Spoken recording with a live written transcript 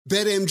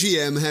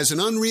BetMGM has an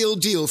unreal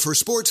deal for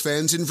sports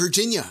fans in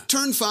Virginia.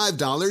 Turn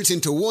 $5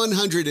 into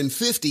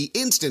 $150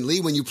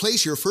 instantly when you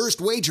place your first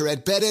wager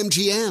at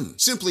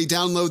BetMGM. Simply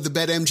download the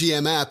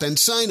BetMGM app and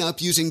sign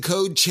up using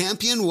code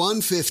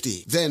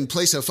CHAMPION150. Then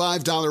place a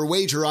 $5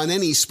 wager on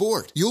any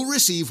sport. You'll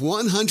receive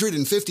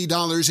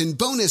 $150 in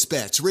bonus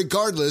bets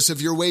regardless of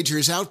your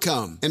wager's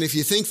outcome. And if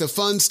you think the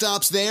fun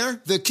stops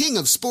there, the King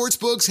of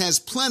Sportsbooks has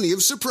plenty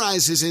of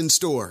surprises in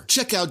store.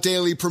 Check out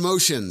daily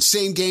promotions,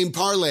 same-game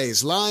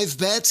parlays, live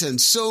bets,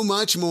 and so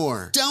much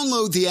more.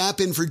 Download the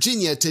app in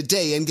Virginia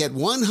today and get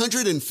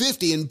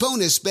 $150 in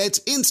bonus bets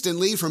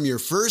instantly from your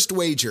first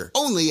wager.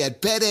 Only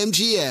at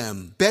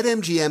BetMGM.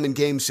 BetMGM and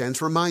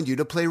GameSense remind you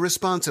to play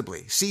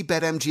responsibly. See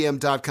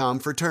BetMGM.com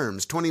for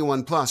terms.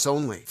 21 plus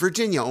only.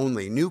 Virginia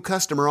only. New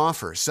customer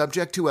offer.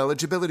 Subject to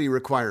eligibility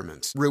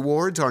requirements.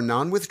 Rewards are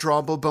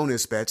non-withdrawable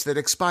bonus bets that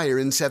expire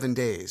in 7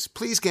 days.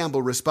 Please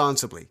gamble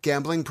responsibly.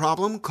 Gambling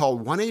problem? Call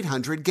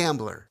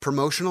 1-800-GAMBLER.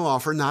 Promotional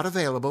offer not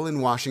available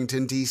in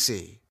Washington,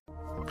 D.C.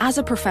 As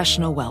a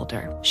professional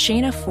welder,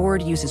 Shayna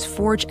Ford uses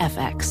Forge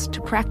FX to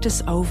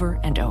practice over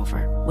and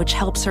over, which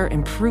helps her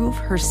improve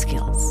her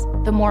skills.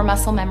 The more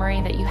muscle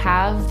memory that you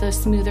have, the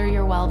smoother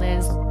your weld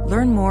is.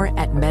 Learn more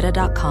at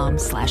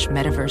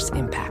meta.com/metaverse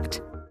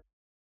impact.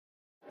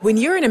 When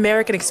you're an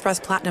American Express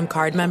Platinum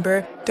Card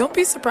member, don't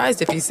be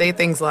surprised if you say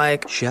things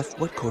like, "Chef,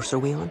 what course are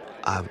we on?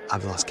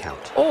 I've lost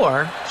count."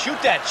 Or,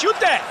 Shoot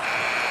that!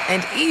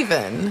 And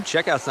even,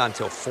 checkout's not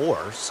until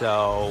 4,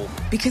 so...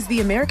 Because the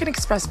American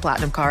Express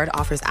Platinum Card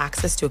offers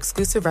access to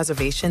exclusive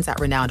reservations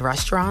at renowned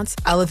restaurants,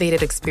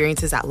 elevated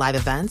experiences at live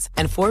events,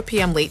 and 4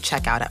 p.m. late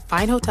checkout at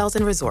fine hotels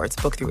and resorts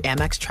booked through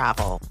Amex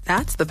Travel.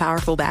 That's the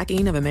powerful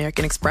backing of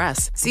American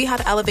Express. See how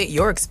to elevate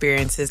your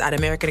experiences at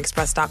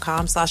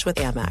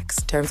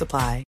americanexpress.com/withAmex. Terms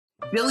apply.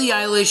 Billie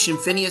Eilish and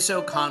Phineas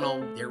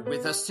O'Connell, they're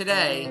with us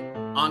today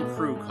on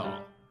Crew Call.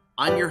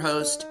 I'm your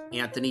host,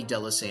 Anthony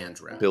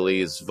D'Alessandro.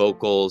 Billie's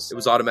vocals, it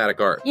was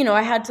automatic art. You know,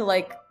 I had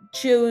to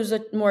choose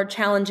a more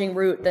challenging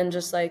route than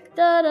just da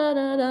da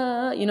da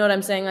da. You know what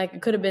I'm saying?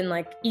 It could have been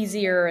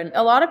easier. And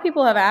a lot of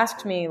people have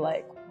asked me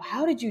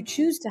how did you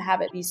choose to have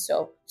it be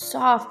so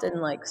soft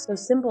and so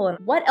simple? And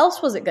what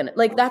else was it gonna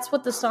that's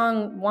what the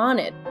song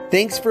wanted.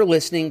 Thanks for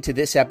listening to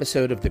this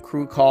episode of the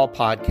Crew Call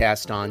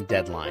podcast on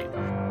Deadline.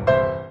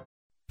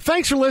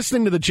 Thanks for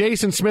listening to the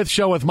Jason Smith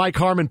Show with Mike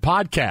Harmon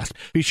podcast.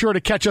 Be sure to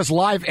catch us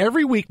live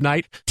every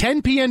weeknight,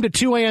 10 p.m. to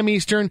 2 a.m.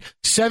 Eastern,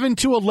 7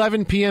 to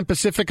 11 p.m.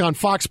 Pacific on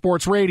Fox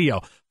Sports Radio.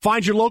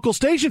 Find your local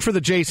station for the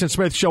Jason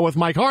Smith Show with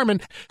Mike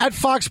Harmon at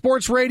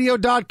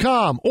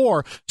foxsportsradio.com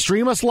or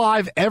stream us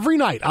live every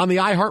night on the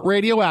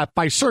iHeartRadio app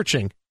by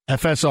searching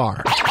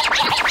FSR. Now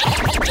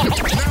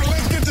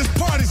let's get this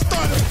party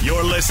started.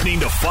 You're listening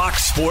to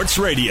Fox Sports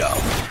Radio.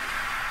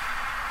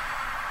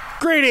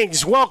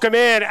 Greetings. Welcome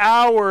in.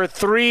 Hour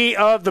 3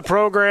 of the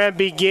program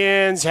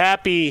begins.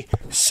 Happy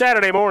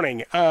Saturday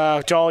morning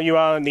to all you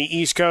out on the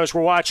East Coast.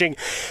 We're watching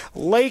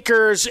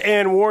Lakers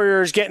and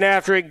Warriors getting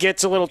after it.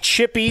 Gets a little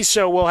chippy,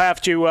 so we'll have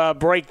to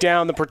break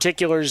down the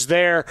particulars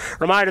there.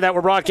 Reminder that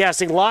we're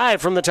broadcasting live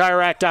from the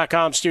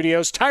TireRack.com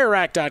studios.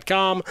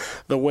 TireRack.com,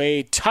 the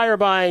way tire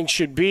buying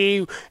should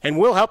be, and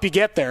we'll help you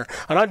get there.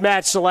 An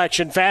unmatched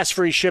selection, fast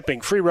free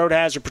shipping, free road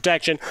hazard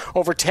protection,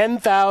 over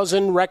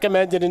 10,000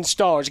 recommended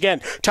installers.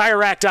 Again, TireRack.com,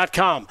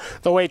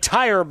 the way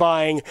tire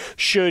buying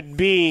should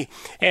be.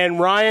 And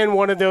Ryan,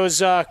 one of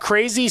those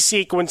crazy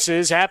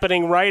sequences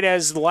happening right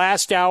as the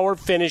last hour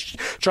finished,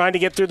 trying to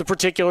get through the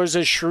particulars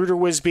as Schroeder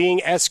was being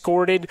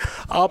escorted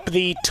up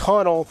the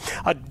tunnel.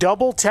 A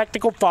double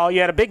technical foul. You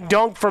had a big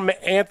dunk from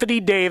Anthony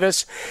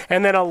Davis,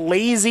 and then a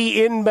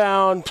lazy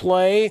inbound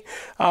play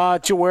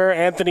to where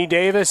Anthony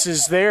Davis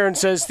is there and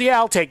says, yeah,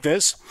 I'll take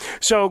this.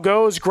 So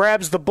goes,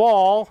 grabs the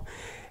ball,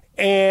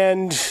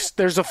 and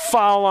there's a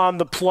foul on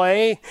the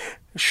play.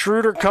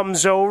 Schroeder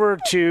comes over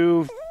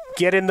to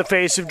get in the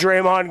face of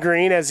Draymond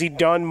Green, as he'd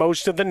done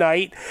most of the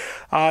night.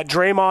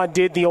 Draymond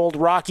did the old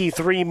Rocky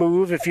III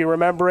move, if you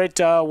remember it.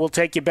 We'll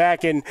take you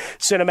back in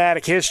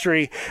cinematic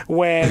history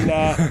when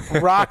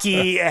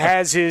Rocky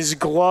has his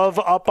glove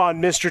up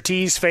on Mr.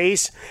 T's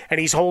face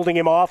and he's holding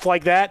him off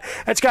like that.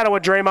 That's kind of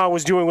what Draymond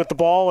was doing with the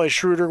ball as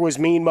Schroeder was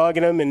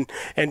mean-mugging him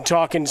and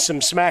talking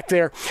some smack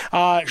there.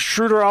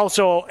 Schroeder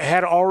also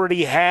had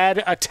already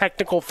had a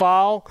technical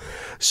foul,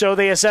 so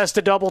they assessed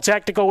a double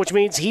technical, which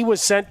means he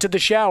was sent to the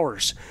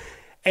showers.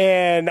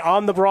 And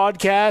on the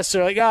broadcast,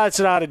 they're like, it's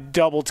not a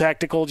double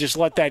technical, just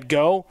let that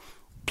go.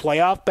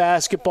 Playoff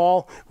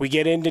basketball, we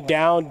get into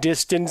down,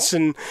 distance,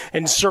 and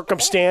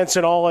circumstance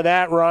and all of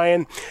that,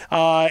 Ryan.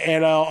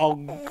 And I'll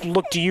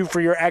look to you for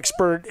your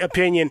expert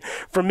opinion.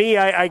 For me,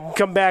 I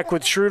come back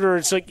with Schroeder.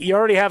 It's like you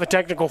already have a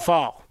technical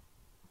foul.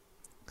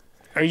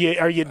 Are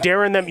you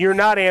daring them? You're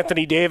not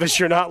Anthony Davis.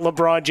 You're not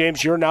LeBron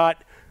James. You're not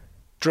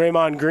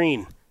Draymond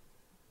Green.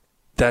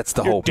 That's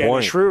the whole Dennis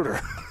point.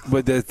 Schroeder.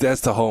 But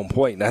that's the whole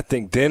point. And I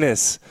think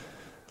Dennis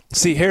 –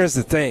 see, here's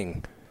the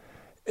thing.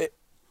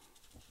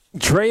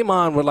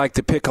 Draymond would like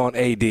to pick on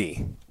AD.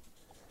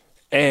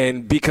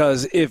 And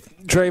because if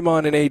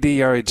Draymond and AD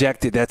are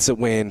ejected, that's a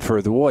win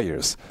for the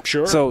Warriors.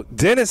 Sure. So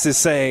Dennis is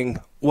saying,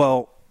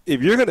 well,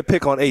 if you're going to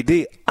pick on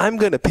AD, I'm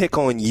going to pick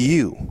on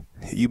you.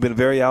 You've been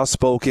very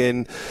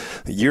outspoken.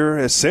 You're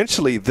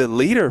essentially the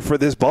leader for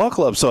this ball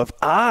club. So if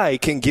I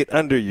can get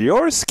under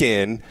your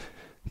skin,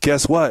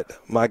 guess what?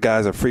 My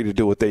guys are free to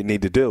do what they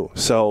need to do.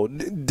 So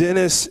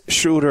Dennis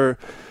Schroeder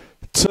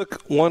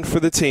took one for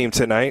the team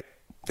tonight.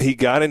 He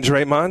got in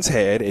Draymond's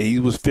head. He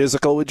was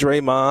physical with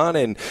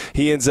Draymond, and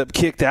he ends up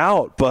kicked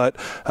out. But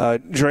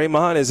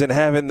Draymond isn't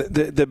having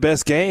the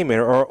best game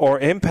or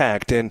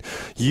impact. And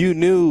you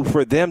knew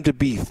for them to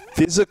be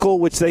physical,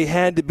 which they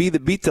had to be to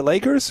beat the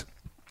Lakers,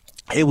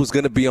 it was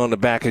going to be on the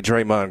back of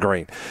Draymond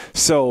Green.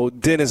 So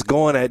Dennis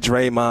going at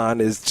Draymond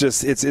is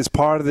just it's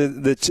part of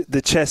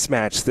the chess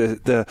match,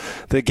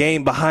 the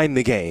game behind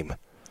the game.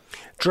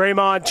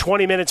 Draymond,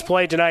 20 minutes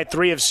played tonight,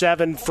 3 of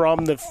 7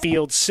 from the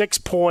field, 6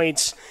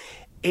 points,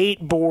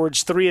 8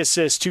 boards, 3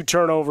 assists, 2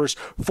 turnovers,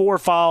 4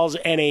 fouls,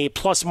 and a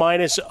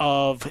plus-minus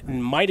of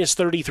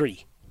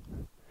 -33.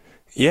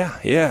 Yeah,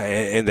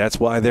 and that's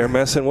why they're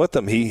messing with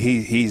him.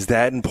 He's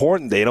that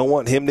important. They don't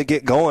want him to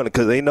get going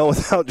because they know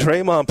without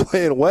Draymond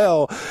playing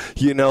well,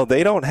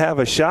 they don't have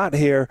a shot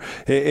here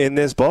in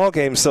this ball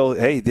game. So,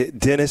 hey,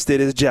 Dennis did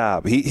his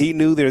job. He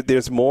knew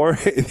there's more.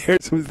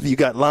 You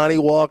got Lonnie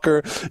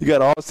Walker, you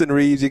got Austin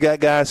Reeves, you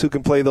got guys who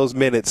can play those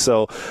minutes.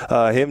 So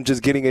him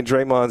just getting in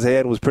Draymond's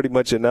head was pretty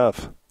much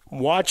enough.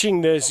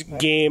 Watching this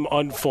game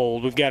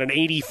unfold, we've got an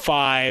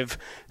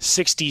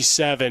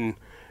 85-67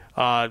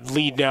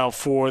 lead now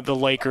for the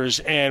Lakers,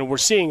 and we're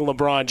seeing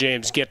LeBron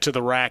James get to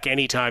the rack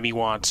anytime he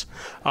wants.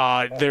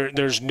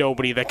 There's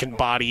nobody that can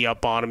body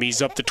up on him.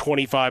 He's up to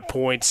 25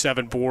 points,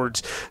 7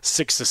 boards,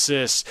 6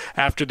 assists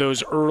after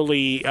those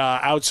early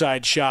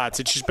outside shots.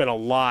 It's just been a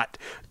lot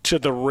to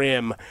the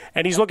rim,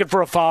 and he's looking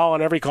for a foul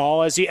on every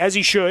call, as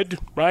he should,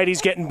 right?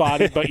 He's getting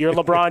bodied, but you're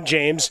LeBron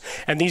James,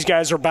 and these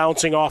guys are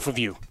bouncing off of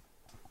you.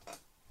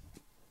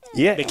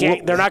 Yeah,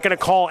 they're not going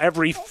to call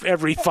every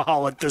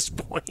foul at this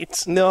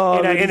point. No,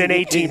 in an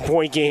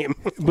 18-point game.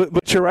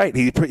 But you're right.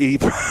 He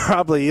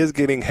probably is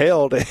getting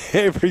held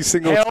every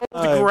single time.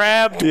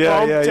 Grabbed,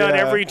 bumped on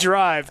every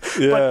drive.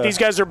 Yeah. But these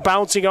guys are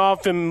bouncing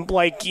off him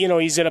like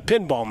he's in a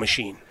pinball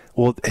machine.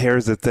 Well,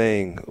 here's the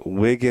thing: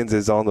 Wiggins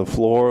is on the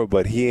floor,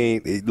 but he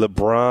ain't.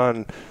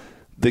 LeBron,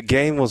 the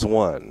game was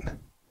won.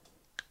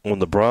 When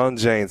LeBron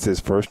James, his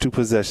first 2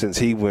 possessions,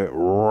 he went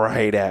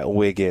right at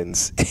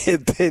Wiggins.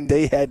 And then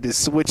they had to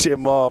switch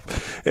him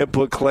off and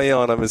put Clay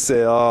on him and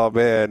say, oh,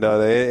 man,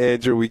 no,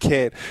 Andrew, we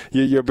can't.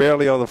 You're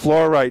barely on the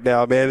floor right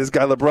now, man. This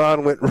guy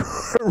LeBron went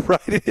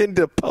right in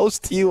to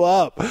post you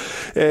up.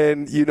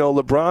 And,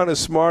 LeBron is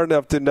smart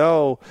enough to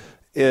know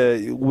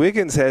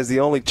Wiggins has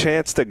the only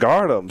chance to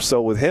guard him.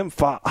 So with him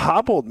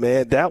hobbled,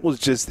 man,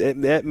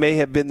 that may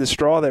have been the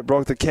straw that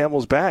broke the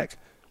camel's back.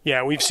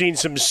 Yeah, we've seen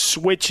some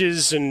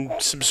switches and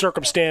some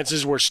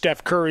circumstances where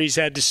Steph Curry's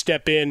had to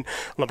step in.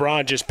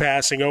 LeBron just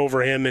passing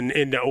over him and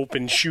into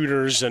open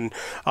shooters, and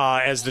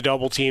as the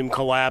double team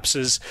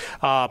collapses.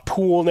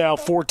 Poole now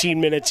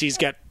 14 minutes. He's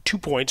got 2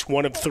 points,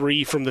 1 of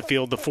 3 from the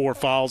field, the 4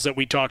 fouls that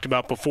we talked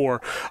about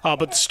before.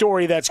 But the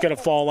story that's going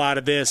to fall out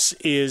of this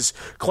is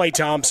Klay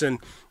Thompson.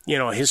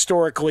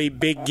 Historically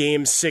big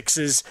game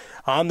 6s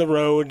on the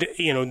road.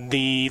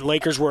 The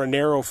Lakers were a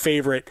narrow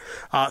favorite.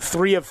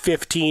 3 of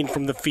 15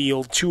 from the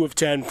field, 2 of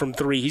 10 from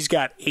 3. He's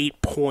got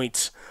 8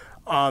 points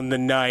on the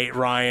night,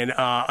 Ryan,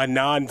 a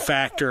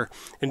non-factor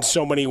in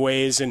so many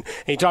ways. And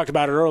he talked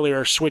about it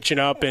earlier, switching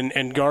up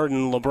and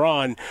guarding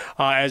LeBron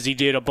as he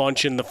did a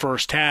bunch in the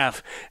first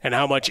half, and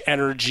how much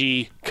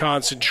energy,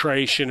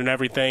 concentration, and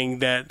everything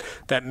that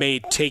may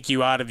take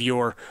you out of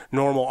your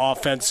normal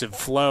offensive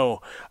flow.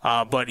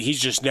 But he's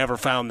just never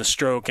found the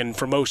stroke, and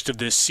for most of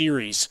this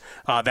series,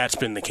 that's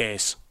been the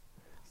case.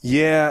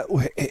 Yeah,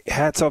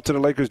 hats off to the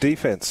Lakers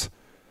defense.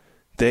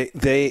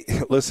 They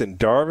listen,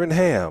 Darvin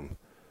Ham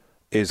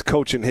is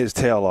coaching his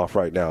tail off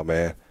right now,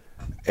 man.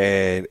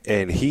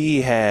 And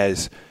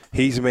he's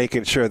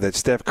making sure that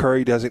Steph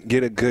Curry doesn't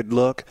get a good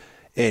look,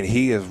 and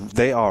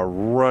they are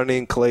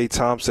running Klay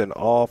Thompson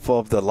off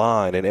of the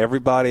line, and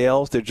everybody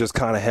else, they're just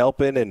kind of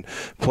helping and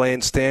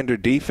playing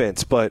standard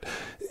defense. But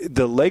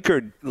the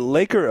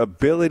Laker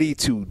ability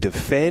to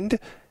defend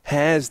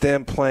has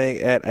them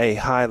playing at a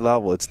high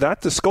level. It's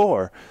not the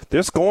score.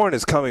 Their scoring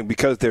is coming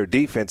because their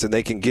defense, and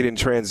they can get in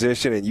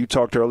transition. And you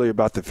talked earlier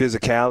about the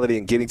physicality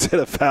and getting to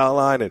the foul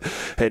line,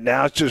 and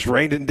now it's just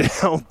raining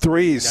down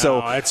threes.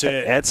 So that's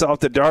it. That's off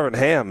to Darvin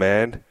Ham,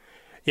 man.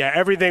 Yeah,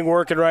 everything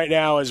working right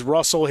now as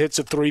Russell hits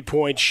a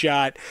 3-point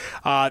shot.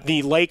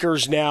 The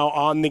Lakers now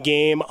on the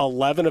game,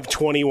 11 of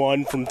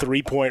 21 from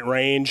 3-point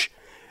range.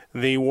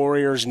 The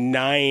Warriors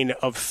 9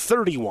 of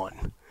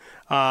 31.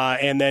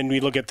 And then we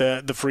look at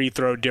the free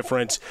throw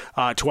difference,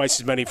 twice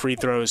as many free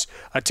throws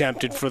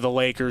attempted for the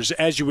Lakers,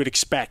 as you would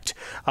expect,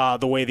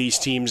 the way these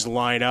teams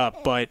line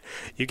up. But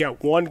you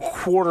got 1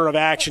 quarter of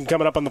action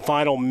coming up on the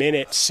final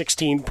minute,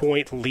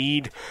 16-point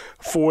lead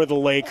for the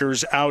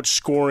Lakers,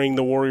 outscoring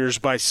the Warriors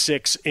by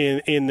 6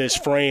 in this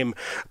frame.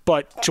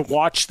 But to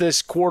watch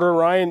this quarter,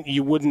 Ryan,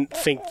 you wouldn't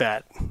think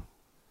that.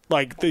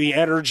 Like the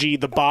energy,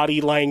 the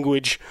body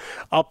language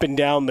up and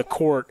down the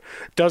court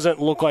doesn't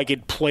look like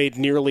it played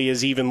nearly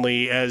as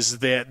evenly as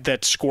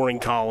that scoring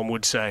column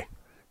would say.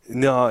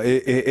 No,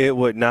 it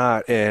would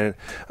not, and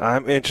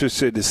I'm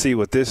interested to see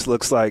what this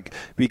looks like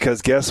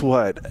because guess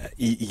what?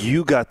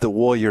 You got the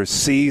Warriors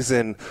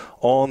season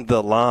on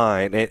the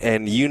line,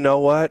 and you know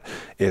what?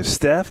 If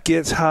Steph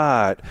gets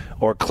hot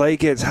or Klay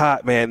gets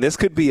hot, man, this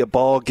could be a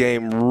ball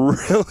game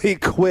really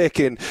quick,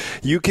 and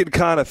you can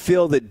kind of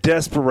feel the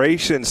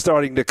desperation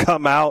starting to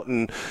come out,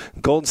 and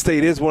Golden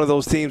State is one of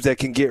those teams that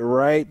can get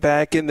right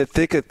back in the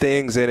thick of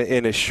things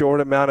in a short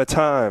amount of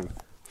time.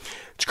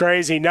 It's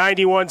crazy.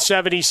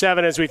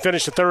 91-77 as we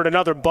finish the third.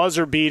 Another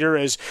buzzer beater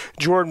as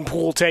Jordan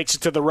Poole takes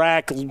it to the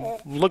rack,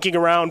 looking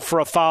around for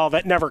a foul.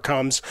 That never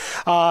comes.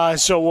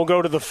 So we'll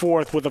go to the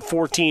fourth with a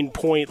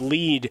 14-point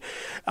lead.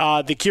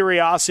 The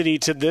curiosity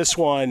to this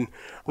one,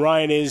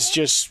 Ryan, is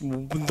just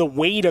the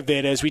weight of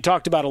it, as we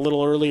talked about a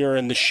little earlier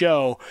in the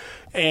show.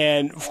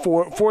 And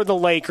for the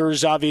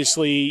Lakers,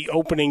 obviously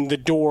opening the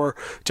door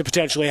to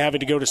potentially having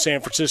to go to San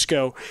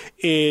Francisco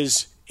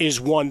is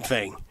one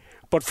thing.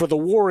 But for the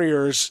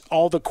Warriors,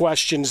 all the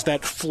questions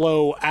that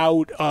flow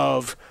out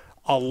of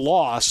a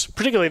loss,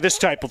 particularly this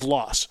type of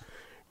loss.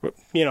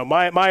 You know,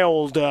 my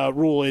old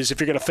rule is if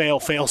you're going to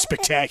fail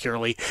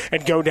spectacularly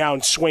and go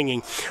down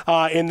swinging.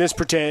 In this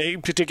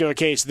particular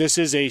case, this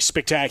is a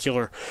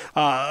spectacular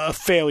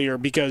failure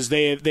because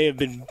they have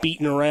been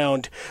beaten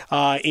around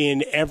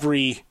in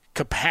every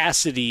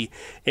capacity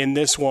in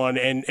this one,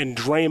 and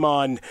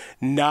Draymond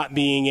not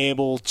being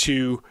able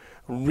to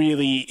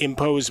really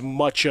impose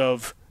much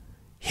of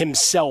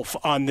himself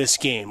on this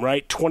game,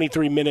 right?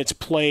 23 minutes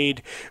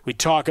played. We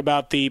talk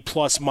about the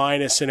plus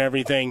minus and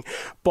everything,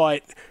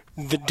 but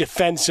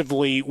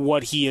defensively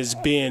what he has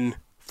been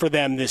for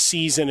them this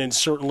season and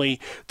certainly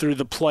through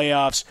the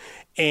playoffs,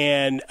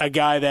 and a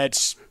guy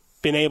that's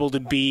been able to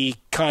be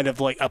kind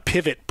of like a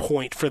pivot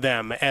point for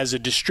them as a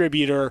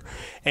distributor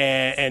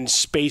and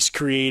space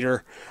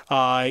creator,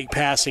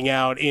 passing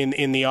out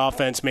in the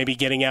offense, maybe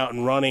getting out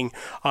and running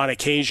on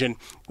occasion.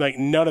 Like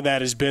none of that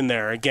has been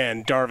there.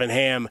 Again, Darvin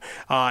Ham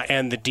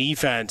and the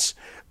defense.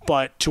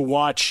 But to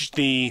watch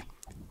the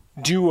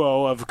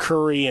duo of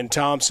Curry and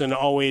Thompson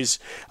always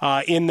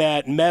in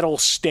that medal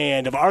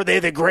stand of are they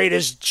the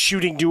greatest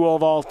shooting duo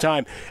of all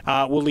time?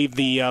 We'll leave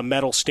the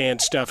medal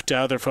stand stuff to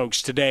other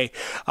folks today.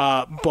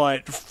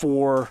 But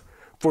for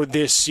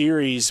this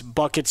series,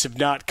 buckets have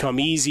not come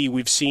easy.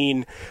 We've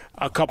seen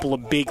a couple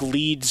of big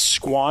leads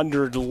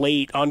squandered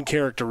late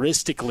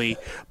uncharacteristically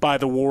by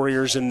the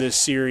Warriors in this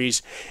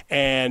series.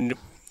 And,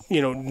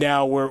 you know,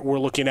 now we're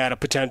looking at a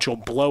potential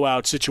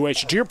blowout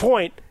situation. To your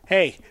point,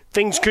 hey,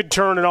 things could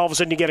turn and all of a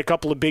sudden you get a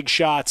couple of big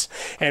shots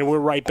and we're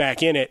right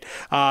back in it.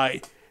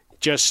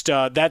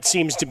 That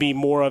seems to be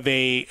more of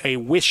a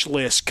wish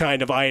list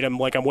kind of item,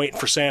 like I'm waiting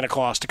for Santa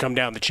Claus to come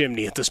down the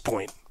chimney at this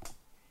point.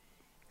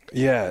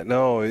 Yeah,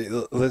 no,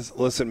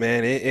 listen,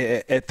 man,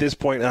 at this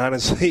point,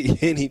 honestly,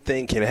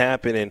 anything can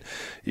happen. And,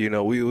 you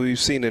know, we've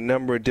seen a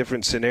number of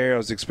different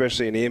scenarios,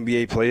 especially in the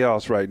NBA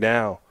playoffs right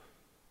now.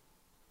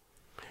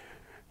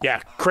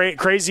 Yeah,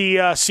 crazy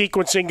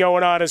sequencing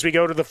going on as we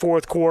go to the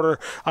fourth quarter.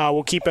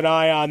 We'll keep an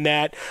eye on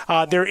that.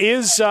 There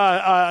is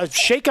a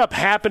shakeup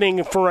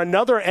happening for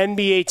another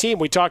NBA team.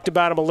 We talked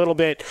about them a little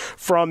bit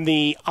from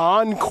the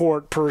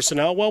on-court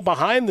personnel. Well,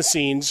 behind the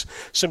scenes,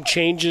 some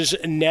changes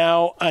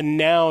now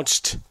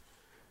announced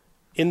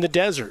in the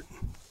desert.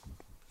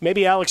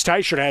 Maybe Alex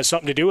Teichert has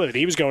something to do with it.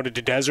 He was going to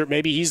the desert.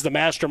 Maybe he's the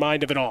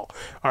mastermind of it all.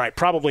 All right,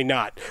 probably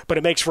not, but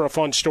it makes for a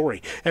fun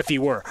story if he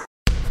were.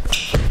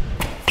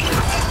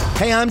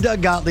 Hey, I'm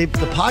Doug Gottlieb.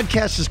 The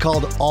podcast is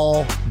called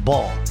All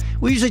Ball.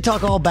 We usually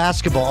talk all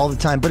basketball all the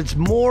time, but it's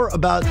more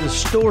about the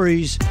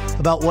stories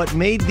about what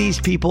made these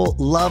people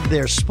love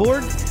their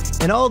sport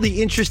and all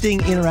the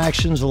interesting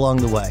interactions along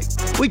the way.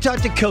 We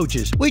talk to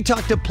coaches. We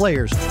talk to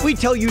players. We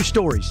tell you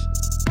stories.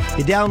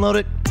 You download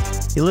it.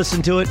 You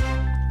listen to it.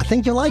 I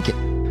think you'll like it.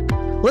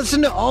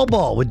 Listen to All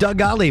Ball with Doug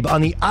Gottlieb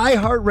on the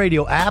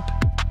iHeartRadio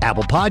app,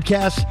 Apple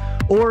Podcasts,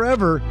 or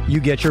wherever you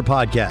get your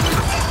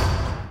podcasts.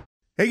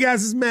 Hey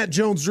guys, this is Matt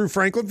Jones, Drew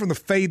Franklin from the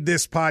Fade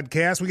This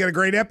podcast. We got a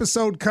great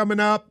episode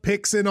coming up,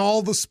 picks in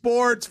all the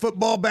sports,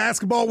 football,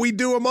 basketball, we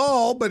do them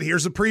all, but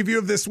here's a preview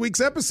of this week's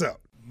episode.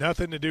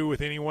 Nothing to do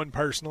with anyone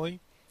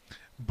personally,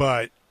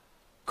 but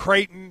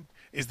Creighton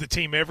is the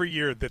team every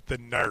year that the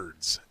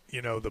nerds,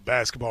 you know, the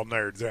basketball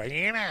nerds, they're like,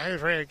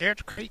 who's really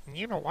good? Creighton,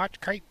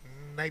 watch Creighton.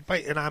 they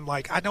play, and I'm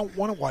like, I don't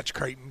want to watch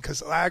Creighton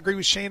because I agree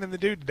with Shane and the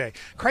dude today.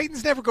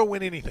 Creighton's never going to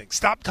win anything.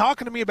 Stop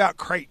talking to me about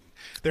Creighton.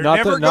 They're not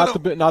never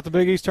the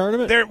Big East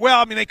tournament.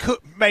 They could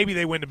maybe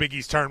they win the Big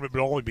East tournament, but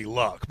it'll only be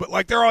luck. But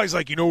like they're always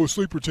like, a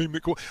sleeper team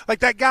that like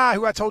that guy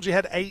who I told you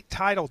had 8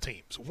 title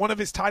teams. One of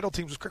his title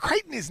teams was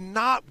Creighton is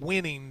not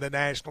winning the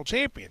national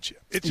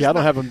championship. I don't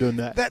have them doing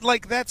that.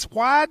 That's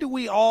why do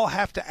we all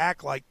have to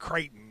act like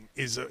Creighton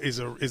is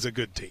a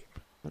good team?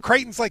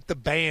 Creighton's like the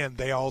band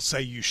they all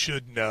say you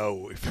should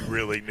know if you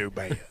really knew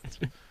bands.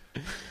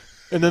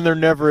 And then they're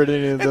never at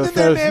any of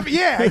the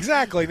yeah,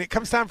 exactly. And it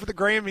comes time for the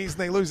Grammys, and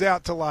they lose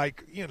out to,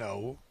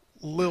 Lil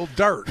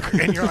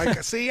Durk. And you're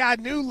like, see, I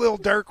knew Lil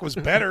Durk was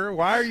better.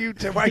 Why are you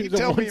telling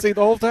me? The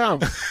whole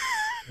time.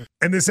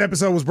 And this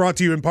episode was brought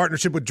to you in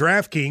partnership with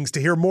DraftKings. To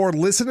hear more,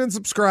 listen and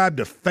subscribe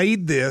to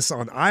Fade This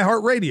on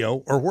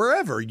iHeartRadio or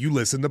wherever you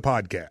listen to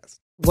podcasts.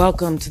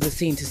 Welcome to the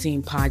Scene to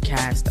Scene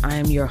podcast. I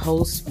am your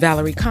host,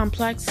 Valerie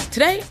Complex.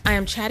 Today, I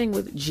am chatting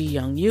with Ji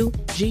Young Yu.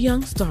 Ji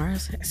Young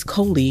stars as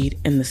co-lead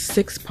in the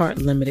 6-part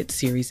limited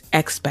series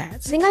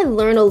Expats. I think I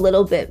learn a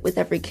little bit with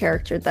every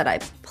character that I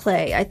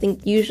play. I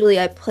think usually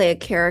I play a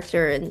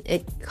character and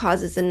it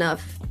causes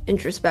enough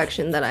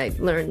introspection that I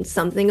learn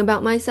something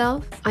about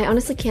myself. I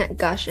honestly can't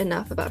gush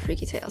enough about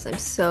Freaky Tales. I'm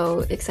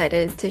so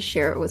excited to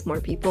share it with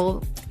more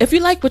people. If you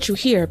like what you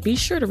hear, be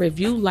sure to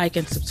review, like,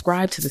 and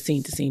subscribe to the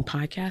Scene to Scene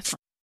podcast.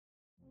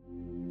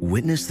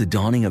 Witness the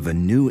dawning of a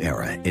new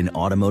era in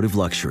automotive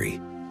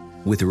luxury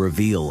with a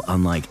reveal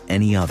unlike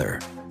any other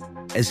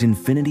as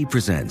Infiniti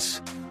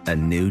presents a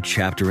new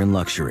chapter in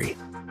luxury,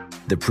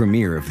 the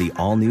premiere of the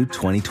all-new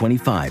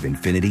 2025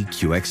 Infiniti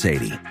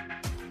QX80.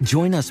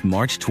 Join us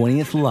March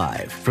 20th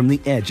live from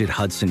the Edge at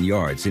Hudson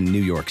Yards in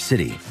New York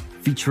City,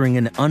 featuring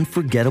an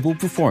unforgettable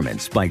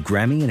performance by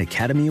Grammy and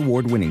Academy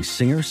Award-winning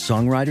singer,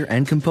 songwriter,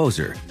 and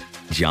composer,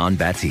 Jon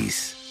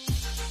Batiste.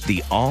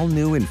 The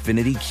all-new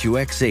Infiniti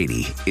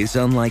QX80 is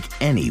unlike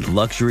any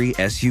luxury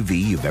SUV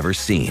you've ever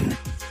seen.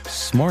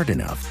 Smart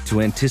enough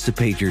to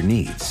anticipate your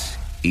needs,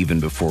 even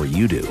before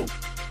you do.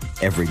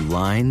 Every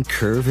line,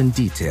 curve, and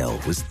detail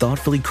was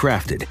thoughtfully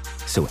crafted,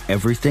 so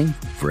everything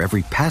for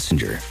every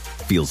passenger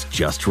feels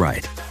just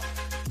right.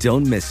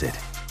 Don't miss it.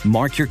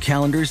 Mark your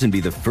calendars and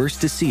be the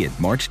first to see it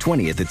March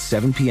 20th at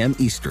 7 p.m.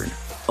 Eastern,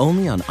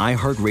 only on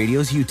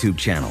iHeartRadio's YouTube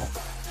channel.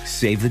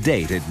 Save the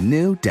date at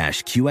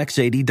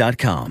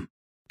new-QX80.com.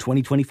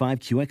 2025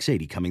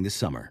 QX80 coming this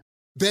summer.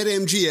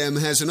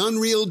 BetMGM has an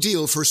unreal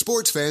deal for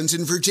sports fans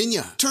in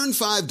Virginia. Turn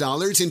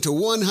 $5 into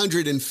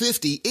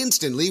 $150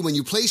 instantly when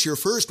you place your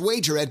first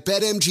wager at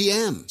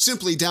BetMGM.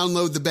 Simply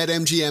download the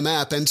BetMGM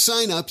app and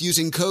sign up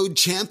using code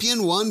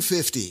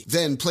CHAMPION150.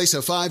 Then place a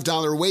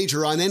 $5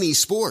 wager on any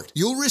sport.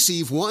 You'll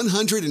receive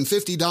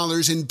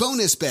 $150 in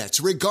bonus bets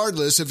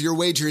regardless of your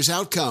wager's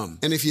outcome.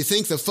 And if you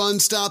think the fun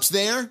stops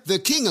there, the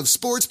King of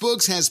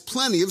Sportsbooks has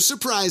plenty of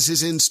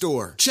surprises in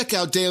store. Check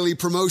out daily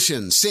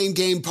promotions,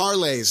 same-game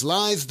parlays,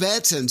 live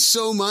bets, and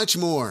so much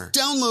more.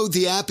 Download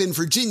the app in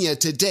Virginia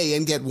today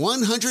and get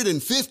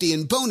 $150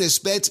 in bonus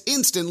bets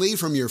instantly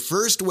from your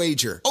first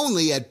wager.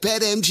 Only at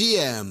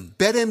BetMGM.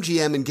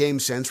 BetMGM and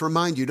GameSense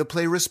remind you to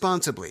play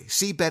responsibly.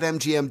 See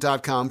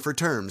BetMGM.com for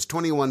terms.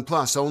 21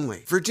 plus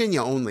only.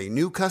 Virginia only.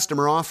 New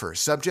customer offer.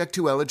 Subject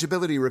to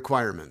eligibility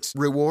requirements.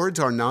 Rewards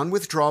are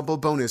non-withdrawable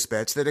bonus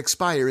bets that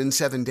expire in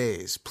 7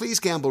 days.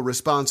 Please gamble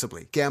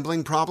responsibly.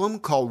 Gambling problem?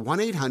 Call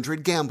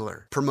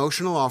 1-800-GAMBLER.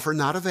 Promotional offer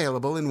not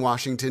available in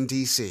Washington,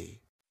 D.C.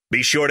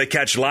 Be sure to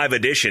catch live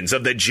editions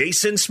of The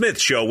Jason Smith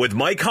Show with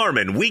Mike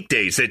Harmon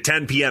weekdays at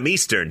 10 p.m.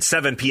 Eastern,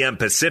 7 p.m.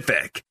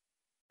 Pacific.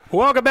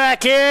 Welcome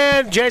back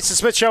in. Jason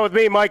Smith Show with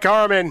me, Mike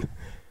Harmon.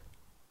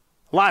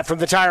 Live from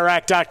the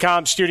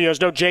TireRack.com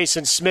studios. No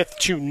Jason Smith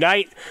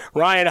tonight.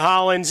 Ryan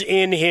Hollins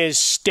in his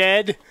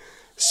stead.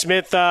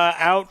 Smith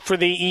out for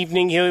the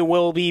evening. He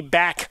will be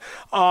back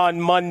on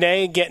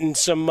Monday, getting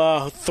some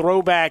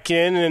throwback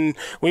in, and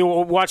we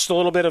watched a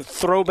little bit of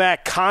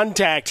throwback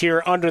contact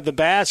here under the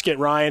basket,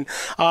 Ryan.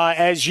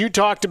 As you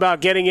talked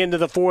about getting into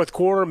the fourth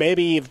quarter,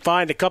 maybe you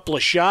find a couple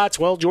of shots.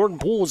 Well, Jordan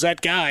Poole was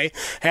that guy.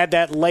 Had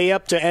that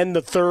layup to end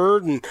the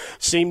third and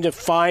seemed to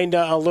find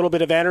a little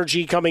bit of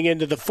energy coming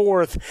into the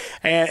fourth,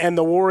 and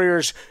the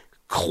Warriors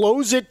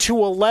close it to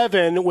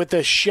 11 with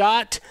a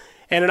shot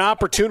and an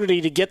opportunity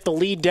to get the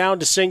lead down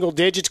to single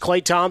digits.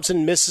 Klay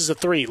Thompson misses a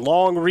three.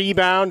 Long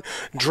rebound.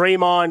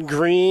 Draymond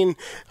Green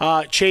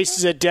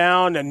chases it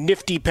down. A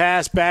nifty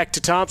pass back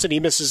to Thompson. He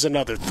misses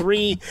another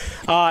three.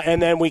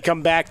 And then we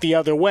come back the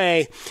other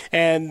way.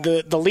 And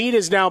the lead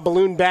is now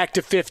ballooned back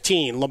to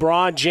 15.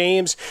 LeBron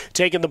James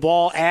taking the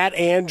ball at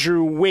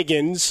Andrew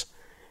Wiggins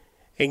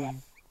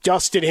and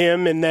dusted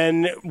him. And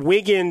then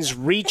Wiggins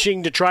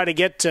reaching to try to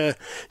get to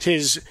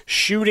his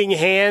shooting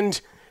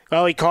hand.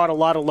 Well, he caught a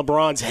lot of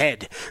LeBron's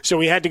head. So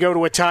we had to go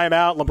to a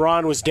timeout.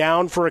 LeBron was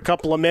down for a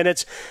couple of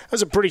minutes. That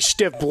was a pretty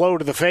stiff blow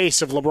to the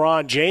face of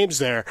LeBron James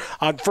there.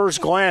 On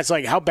first glance,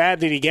 like, how bad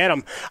did he get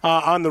him?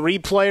 On the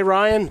replay,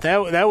 Ryan,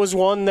 that was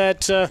one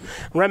that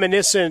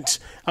reminiscent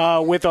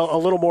with a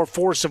little more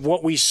force of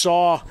what we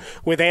saw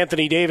with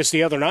Anthony Davis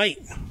the other night.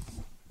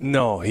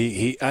 No,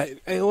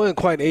 it wasn't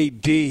quite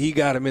AD. He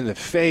got him in the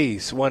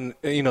face. One,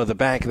 the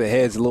back of the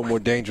head's a little more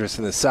dangerous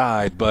than the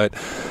side, but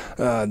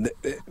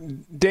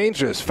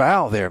dangerous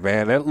foul there,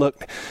 man. It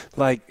looked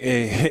like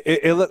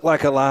it looked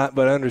like a lot,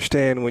 but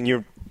understand when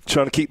you're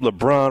trying to keep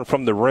LeBron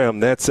from the rim,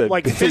 that's a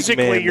like big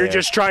physically man you're there.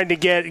 just trying to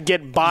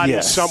get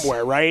bodies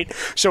somewhere, right?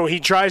 So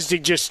he tries to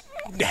just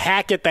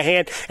hack at the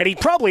hand, and he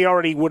probably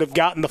already would have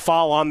gotten the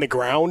foul on the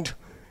ground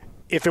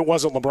if it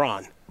wasn't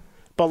LeBron.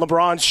 But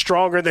LeBron's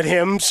stronger than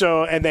him,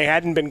 and they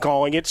hadn't been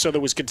calling it, so that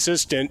was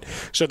consistent.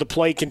 So the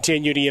play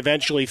continued. He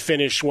eventually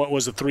finished what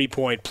was a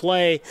 3-point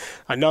play.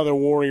 Another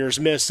Warriors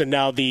miss, and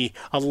now a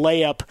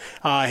layup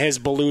has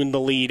ballooned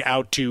the lead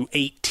out to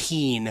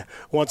 18.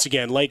 Once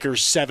again,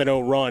 Lakers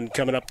 7-0 run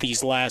coming up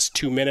these last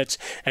 2 minutes,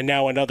 and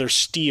now another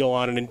steal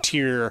on an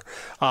interior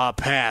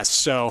pass.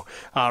 So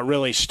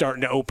really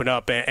starting to open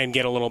up and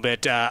get a little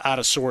bit out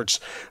of sorts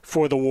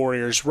for the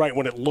Warriors right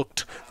when it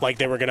looked like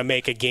they were going to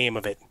make a game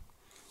of it.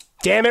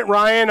 Damn it,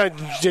 Ryan.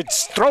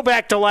 It's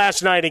throwback to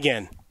last night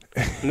again.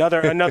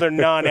 Another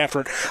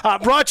non-effort.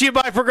 Brought to you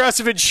by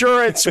Progressive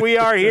Insurance. We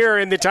are here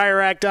in the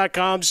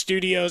TireRack.com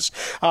studios,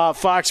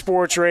 Fox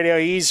Sports Radio.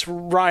 He's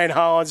Ryan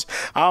Hollins.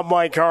 I'm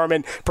Mike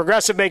Harmon.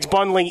 Progressive makes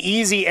bundling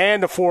easy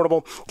and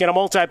affordable. Get a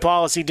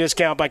multi-policy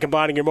discount by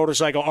combining your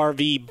motorcycle,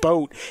 RV,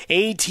 boat,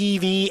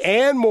 ATV,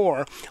 and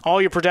more. All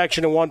your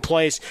protection in one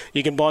place.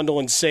 You can bundle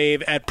and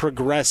save at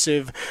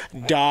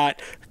Progressive.com.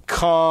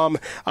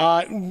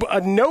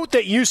 A note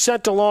that you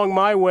sent along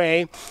my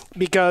way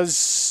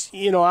because,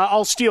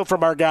 I'll steal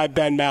from our guy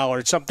Ben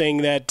Mallard, something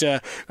that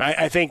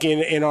I think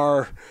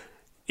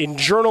in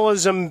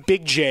journalism,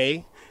 Big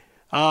J,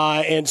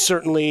 and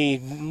certainly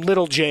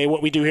Little J,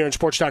 what we do here in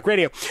Sports Talk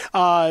Radio,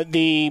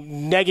 the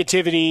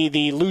negativity,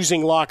 the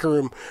losing locker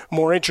room,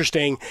 more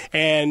interesting,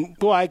 and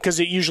why? Because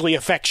it usually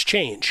affects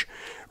change,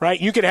 right?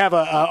 You could have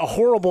a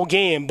horrible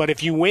game, but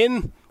if you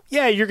win,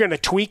 yeah, you're going to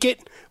tweak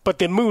it. But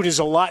the mood is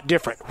a lot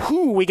different.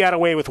 Whew, we got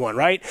away with one,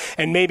 right?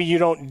 And maybe you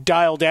don't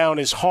dial down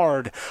as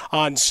hard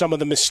on some of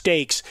the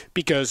mistakes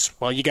because,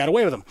 well, you got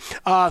away with them.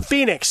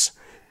 Phoenix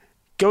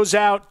goes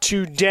out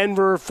to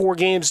Denver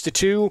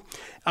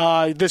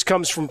 4-2. This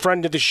comes from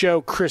friend of the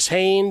show, Chris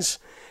Haynes.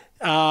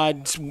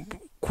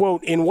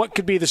 Quote, in what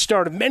could be the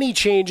start of many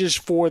changes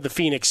for the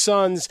Phoenix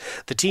Suns,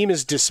 the team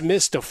has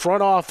dismissed a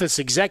front office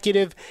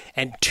executive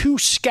and 2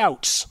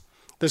 scouts.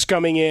 This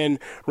coming in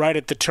right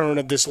at the turn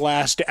of this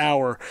last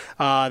hour.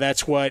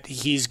 That's what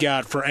he's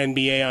got for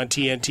NBA on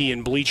TNT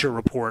and Bleacher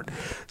Report.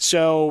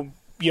 So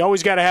you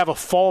always got to have a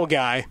fall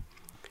guy.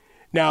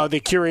 Now, the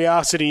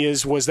curiosity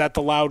is, was that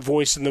the loud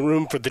voice in the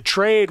room for the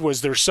trade?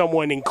 Was there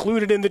someone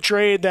included in the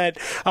trade that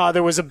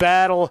there was a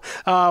battle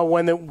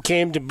when it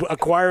came to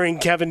acquiring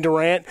Kevin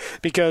Durant?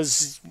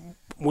 Because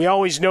we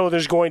always know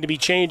there's going to be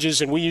changes,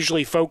 and we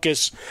usually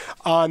focus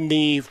on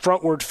the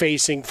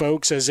frontward-facing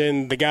folks, as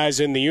in the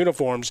guys in the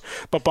uniforms.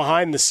 But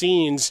behind the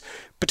scenes,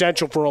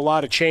 potential for a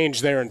lot of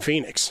change there in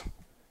Phoenix.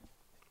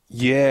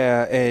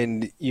 Yeah,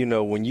 and,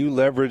 when you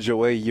leverage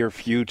away your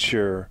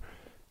future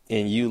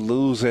and you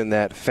lose in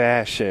that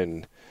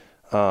fashion,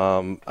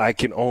 I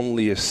can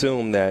only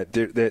assume that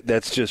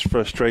that's just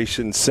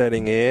frustration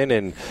setting in.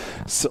 And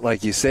so,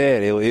 like you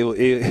said,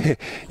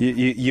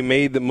 you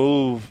made the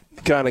move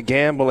kind of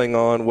gambling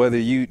on whether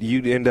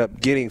you'd end up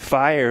getting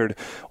fired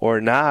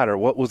or not, or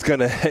what was going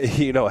to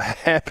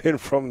happen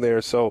from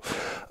there. So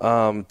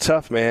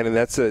tough, man, and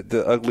that's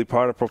the ugly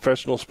part of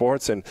professional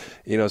sports. And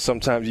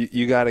sometimes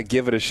you got to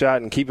give it a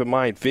shot. And keep in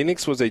mind,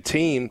 Phoenix was a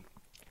team.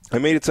 I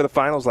made it to the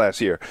finals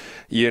last year,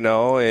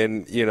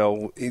 and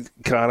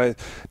kind of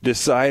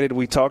decided,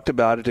 we talked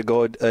about it, to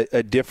go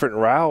a different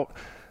route.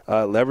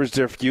 Leveraged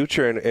their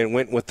future and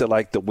went with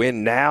the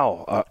win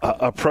now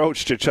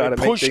approach to try to make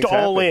things happen. Pushed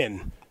all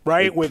in.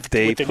 Right, with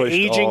an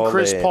aging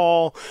Chris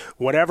Paul,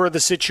 whatever the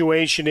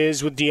situation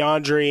is with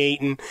DeAndre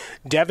Ayton,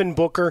 Devin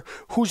Booker,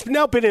 who's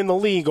now been in the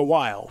league a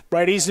while,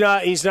 right? He's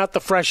not the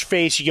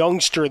fresh-faced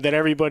youngster that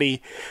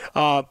everybody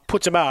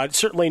puts him out. It's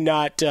certainly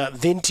not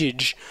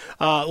vintage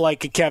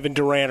like a Kevin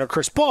Durant or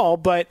Chris Paul,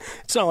 but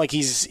it's not like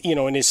he's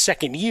in his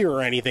second year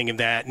or anything of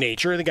that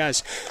nature. The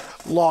guy's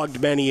logged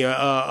many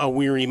a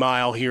weary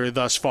mile here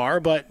thus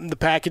far, but the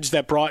package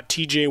that brought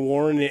T.J.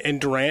 Warren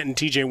and Durant, and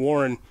T.J.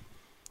 Warren,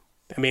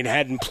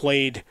 hadn't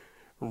played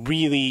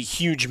really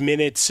huge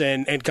minutes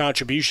and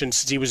contributions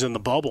since he was in the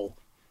bubble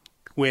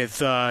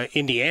with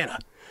Indiana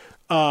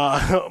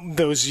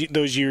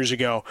those years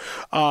ago.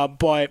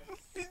 But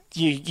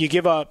you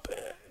give up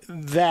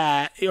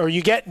that, or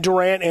you get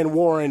Durant and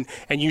Warren,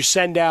 and you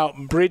send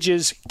out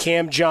Bridges,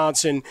 Cam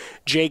Johnson,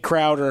 Jay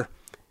Crowder.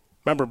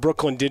 Remember,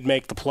 Brooklyn did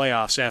make the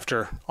playoffs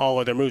after all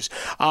of their moves.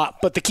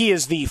 But the key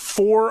is the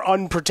 4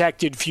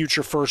 unprotected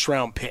future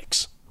first-round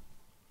picks.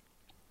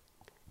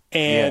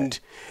 And,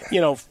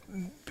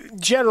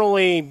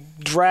 generally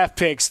draft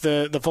picks,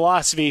 the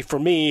philosophy for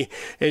me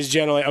is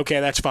generally, okay,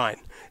 that's fine.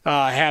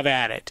 have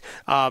at it.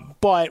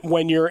 But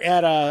when you're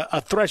at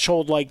a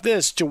threshold like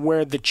this to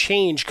where the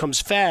change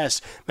comes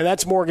fast, and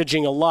that's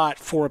mortgaging a lot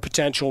for a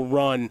potential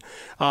run.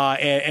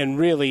 And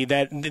really,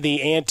 that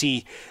the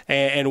ante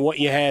and what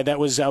you had, that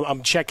was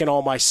I'm checking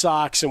all my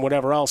socks and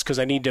whatever else because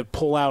I need to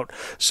pull out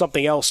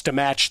something else to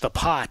match the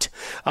pot.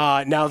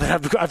 Now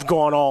that I've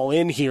gone all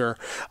in here,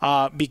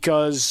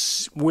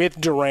 because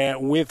with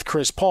Durant, with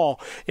Chris Paul,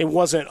 it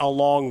wasn't a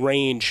long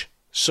range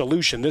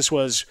solution. This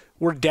was,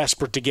 we're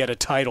desperate to get a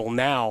title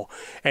now,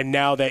 and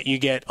now that you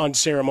get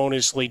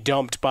unceremoniously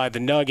dumped by the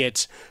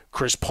Nuggets,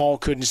 Chris Paul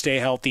couldn't stay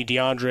healthy,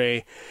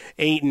 DeAndre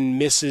Ayton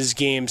misses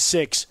Game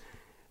 6,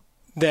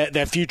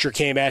 that future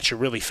came at you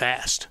really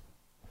fast.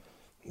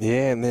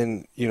 Yeah, and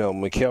then,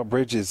 Mikal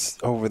Bridges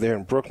over there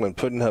in Brooklyn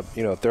putting up,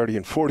 30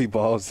 and 40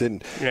 balls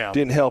didn't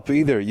help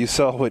either. You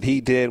saw what he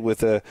did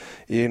with an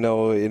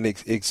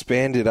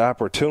expanded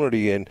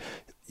opportunity, and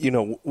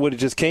what it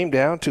just came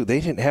down to, they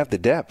didn't have the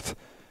depth.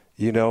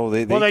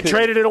 They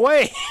traded it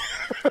away.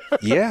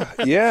 yeah,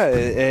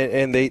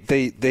 and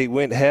they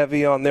went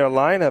heavy on their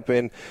lineup,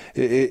 and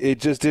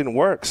it just didn't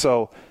work.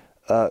 So,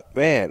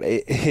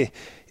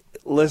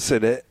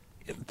 listen,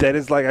 that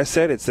is, like I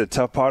said, it's the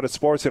tough part of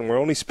sports, and we're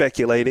only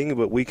speculating,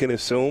 but we can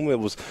assume it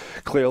was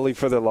clearly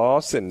for the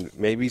loss, and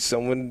maybe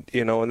someone,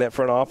 in that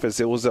front office,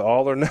 it was an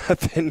all or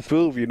nothing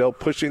move,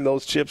 pushing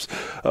those chips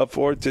up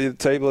forward to the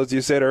table, as you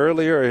said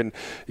earlier, and,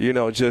 I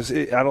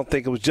don't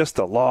think it was just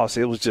a loss.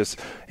 It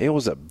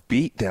was a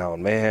beat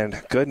down,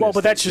 man. Goodness. Well,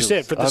 but that's just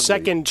it. For the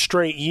second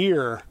straight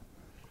year,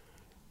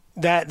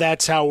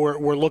 that's how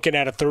we're looking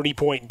at a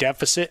 30-point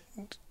deficit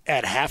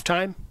at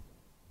halftime.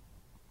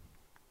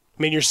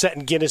 I mean, you're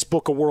setting Guinness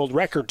Book of World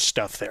Records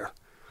stuff there.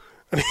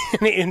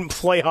 In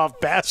playoff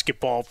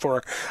basketball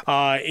for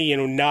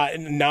not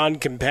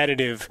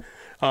non-competitive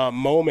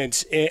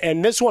moments,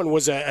 and this one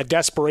was a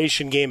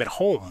desperation game at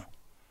home.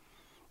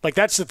 Like,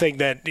 that's the thing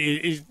that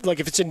like,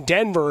 if it's in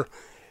Denver,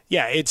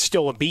 yeah, it's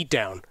still a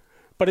beatdown,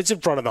 but it's in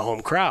front of the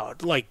home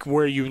crowd. Like,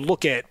 where you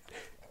look at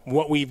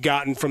what we've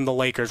gotten from the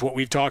Lakers, what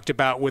we've talked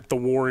about with the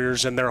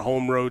Warriors and their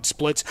home road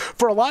splits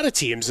for a lot of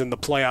teams in the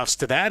playoffs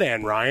to that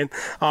end, Ryan,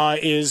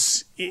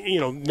 is,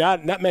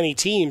 not many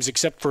teams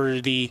except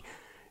for the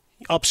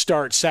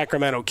upstart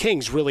Sacramento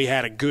Kings really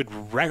had a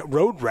good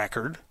road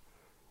record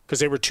because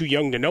they were too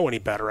young to know any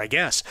better, I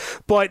guess.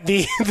 But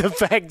the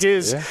fact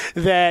is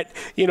that,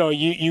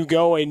 you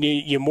go and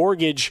you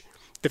mortgage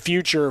the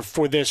future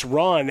for this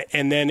run,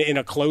 and then in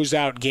a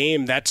closeout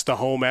game, that's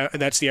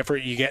the effort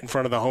you get in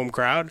front of the home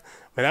crowd.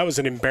 I mean, that was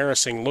an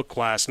embarrassing look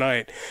last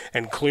night,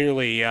 and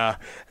clearly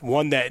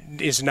one that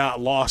is not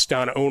lost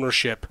on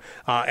ownership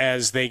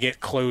as they get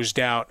closed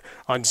out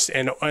and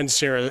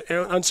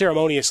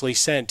unceremoniously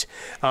sent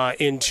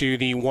into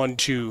the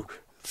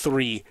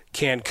 1-2-3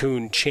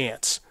 Cancun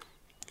chants.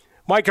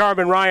 Mike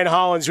Harmon, Ryan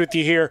Hollins with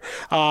you here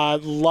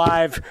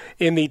live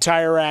in the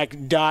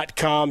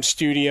TireRack.com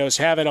studios,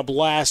 having a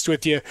blast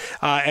with you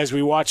as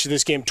we watch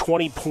this game.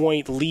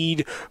 20-point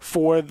lead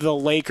for the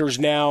Lakers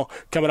now,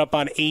 coming up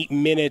on 8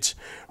 minutes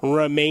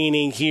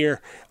remaining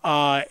here.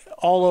 All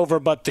over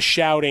but the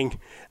shouting.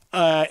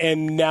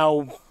 And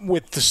now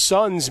with the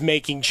Suns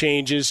making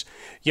changes,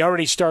 you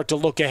already start to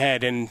look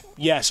ahead. And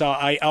yes,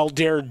 I'll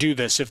dare do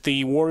this. If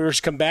the Warriors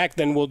come back,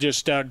 then we'll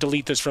just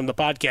delete this from the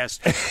podcast.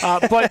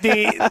 But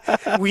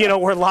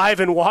we're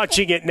live and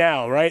watching it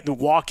now, right?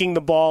 Walking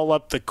the ball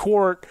up the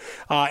court.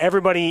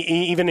 Everybody,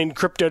 even in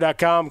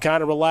Crypto.com,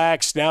 kind of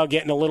relaxed. Now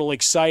getting a little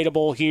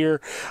excitable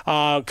here.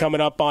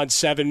 Coming up on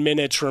 7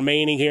 minutes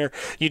remaining here.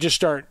 You just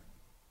start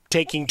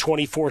taking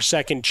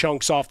 24-second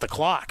chunks off the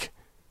clock.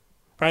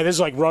 Right, this is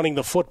like running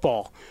the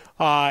football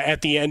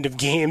at the end of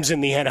games in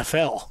the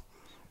NFL.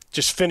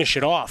 Just finish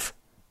it off.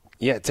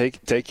 Yeah,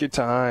 take your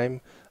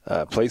time,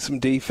 play some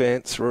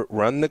defense,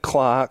 run the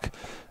clock.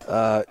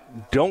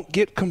 Don't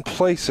get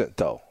complacent,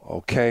 though,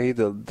 okay?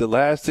 The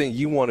last thing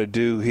you want to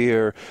do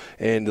here,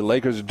 and the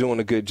Lakers are doing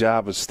a good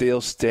job of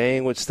still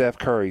staying with Steph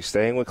Curry,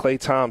 staying with Klay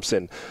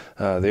Thompson.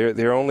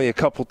 They're only a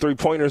couple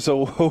three-pointers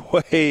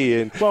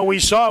away. Well, we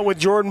saw it with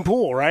Jordan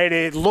Poole, right?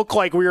 It looked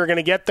like we were going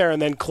to get there,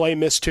 and then Klay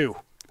missed two.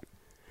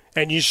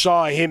 And you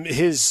saw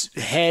his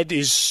head,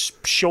 his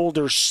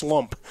shoulders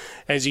slump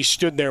as he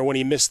stood there when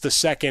he missed the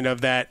second of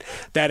that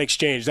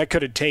exchange. That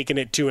could have taken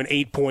it to an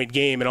 8-point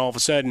game, and all of a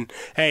sudden,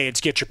 hey, it's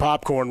get your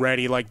popcorn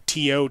ready like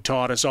T.O.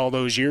 taught us all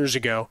those years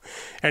ago.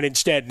 And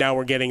instead, now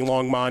we're getting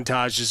long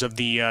montages of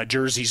the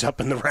jerseys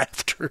up in the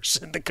rafters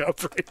and the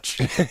coverage.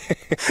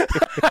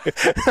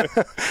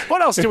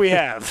 What else do we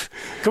have?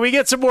 Can we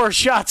get some more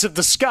shots of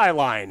the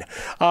skyline?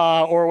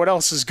 Or what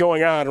else is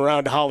going on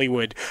around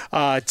Hollywood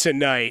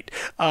tonight?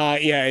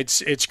 Yeah,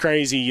 it's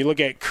crazy. You look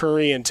at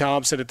Curry and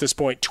Thompson at this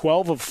point,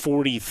 12 of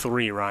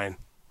 43, Ryan.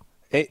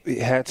 Hey,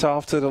 hats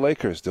off to the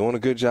Lakers, doing a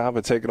good job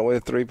of taking away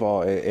the three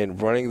ball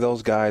and running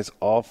those guys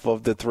off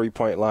of the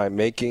three-point line,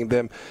 making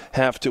them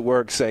have to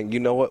work, saying, you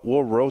know what,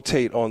 we'll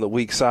rotate on the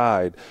weak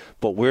side,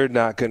 but we're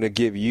not going to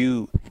give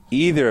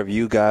either of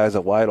you guys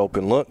a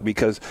wide-open look,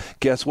 because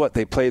guess what?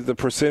 They played the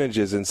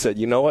percentages and said,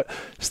 you know what,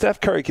 Steph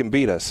Curry can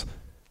beat us.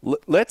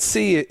 let's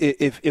see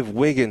if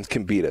Wiggins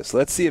can beat us.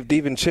 Let's see if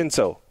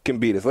DiVincenzo can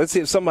beat us. Let's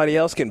see if somebody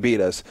else can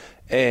beat us.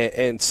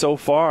 And so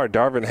far,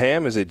 Darvin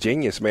Ham is a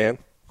genius, man.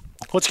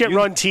 Let's get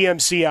Run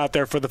TMC out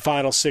there for the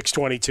final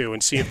 622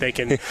 and see if they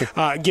can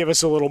give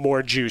us a little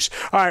more juice.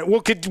 All right,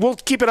 we'll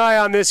keep an eye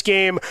on this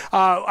game.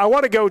 I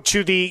want to go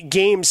to the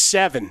Game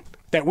 7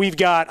 that we've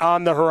got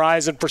on the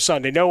horizon for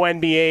Sunday. No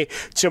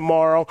NBA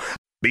tomorrow.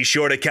 Be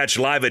sure to catch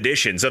live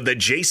editions of The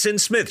Jason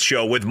Smith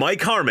Show with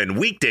Mike Harmon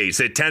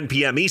weekdays at 10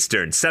 p.m.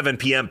 Eastern, 7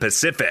 p.m.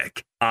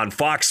 Pacific on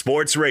Fox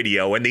Sports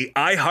Radio and the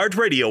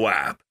iHeartRadio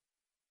app.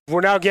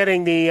 We're now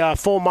getting the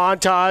full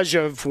montage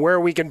of where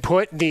we can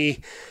put the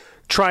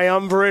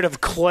triumvirate of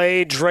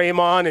Clay,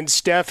 Draymond, and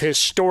Steph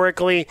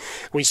historically.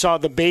 We saw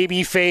the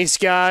babyface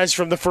guys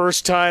from the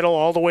first title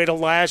all the way to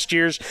last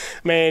year's.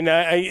 Man,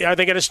 are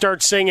they going to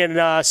start singing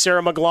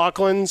Sarah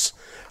McLachlan's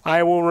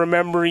I Will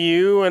Remember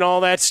You and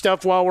all that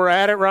stuff while we're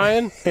at it,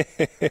 Ryan?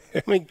 I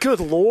mean, good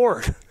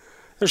Lord.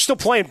 They're still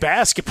playing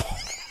basketball.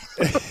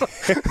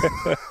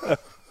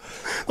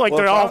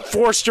 They're all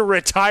forced to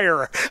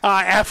retire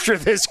after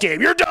this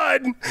game. You're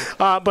done!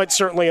 But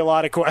certainly a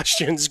lot of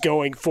questions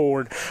going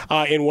forward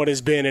in what has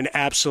been an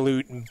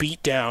absolute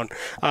beatdown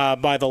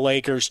by the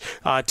Lakers,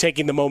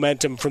 taking the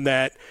momentum from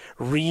that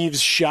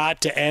Reeves shot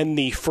to end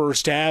the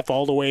first half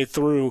all the way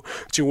through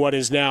to what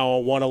is now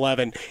a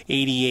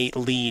 111-88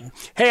 lead.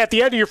 Hey, at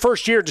the end of your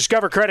first year,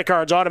 Discover credit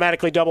cards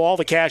automatically double all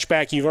the cash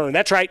back you've earned.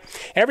 That's right.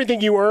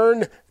 Everything you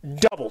earn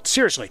doubled.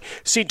 Seriously.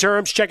 See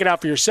terms. Check it out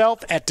for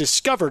yourself at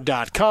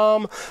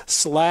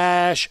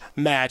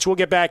discover.com/match. We'll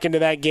get back into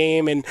that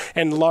game and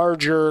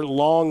larger,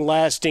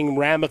 long-lasting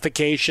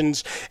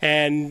ramifications.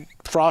 And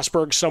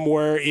Frostberg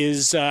somewhere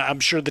is, I'm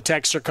sure the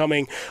texts are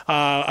coming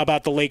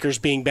about the Lakers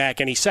being back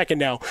any second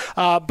now.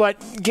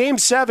 But Game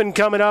 7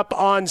 coming up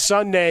on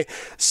Sunday.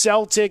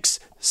 Celtics,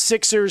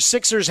 Sixers.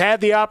 Sixers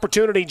had the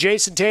opportunity.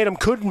 Jason Tatum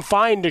couldn't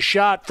find a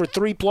shot for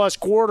 3+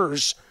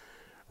 quarters,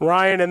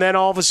 Ryan, and then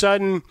all of a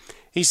sudden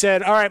he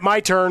said, all right, my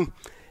turn,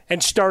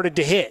 and started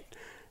to hit.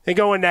 They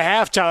go into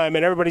halftime,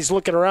 and everybody's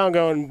looking around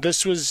going,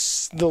 this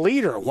was the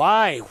leader.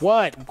 Why?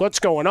 What's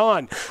going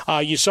on?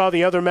 You saw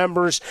the other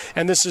members,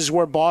 and this is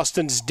where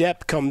Boston's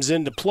depth comes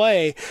into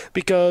play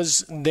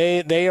because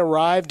they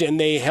arrived and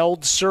they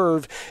held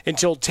serve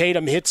until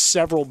Tatum hits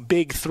several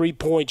big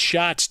three-point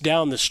shots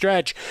down the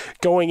stretch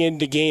going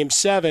into Game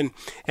 7.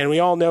 And we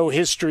all know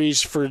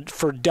histories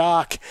for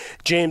Doc,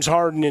 James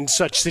Harden in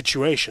such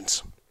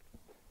situations.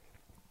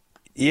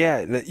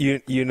 Yeah,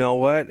 you know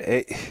what?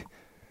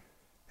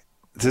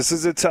 This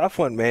is a tough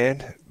one,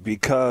 man,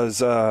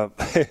 because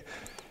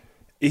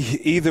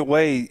either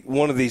way,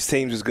 one of these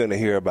teams is going to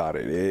hear about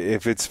it.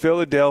 If it's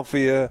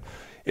Philadelphia,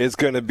 it's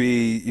going to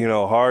be,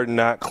 Harden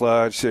not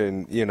clutch,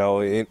 and,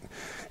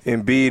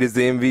 Embiid is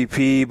the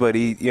MVP, but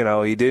he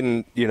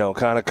didn't,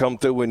 kind of come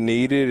through when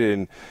needed.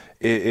 And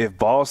if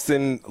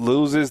Boston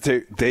loses,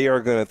 they are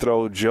going to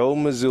throw Joe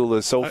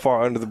Mazzulla so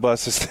far under the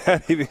bus. It's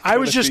not even I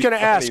was just going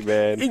to ask.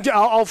 Man.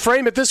 I'll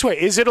frame it this way: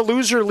 is it a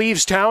loser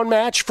leaves town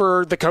match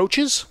for the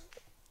coaches?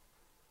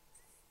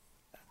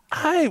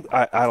 I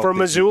don't for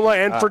Mazzulla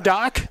and for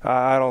Doc.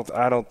 I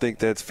don't think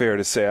that's fair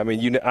to say. I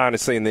mean,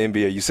 honestly, in the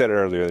NBA, you said it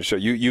earlier in the show.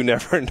 You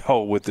never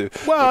know with the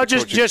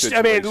just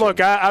I mean, look,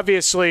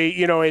 obviously,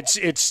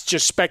 it's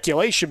just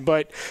speculation,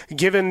 but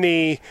given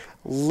the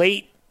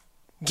late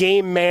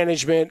game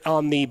management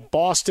on the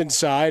Boston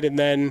side, and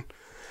then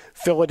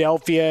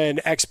Philadelphia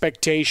and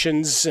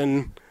expectations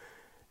and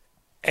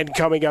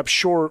coming up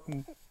short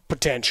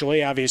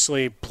potentially,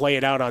 obviously play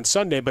it out on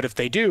Sunday. But if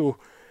they do,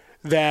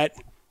 that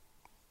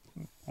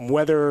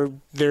whether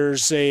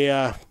there's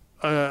a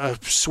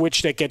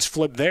switch that gets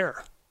flipped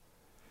there.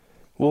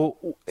 Well,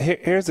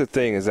 here's the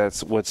thing: is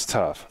that's what's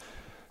tough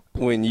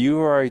when you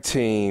are a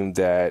team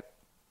that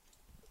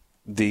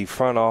the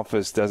front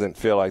office doesn't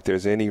feel like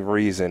there's any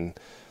reason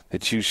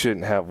that you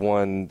shouldn't have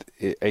won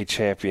a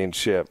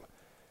championship,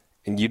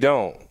 and you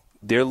don't.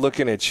 They're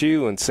looking at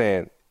you and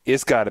saying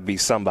it's got to be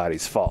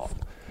somebody's fault.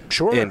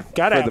 Sure, and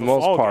for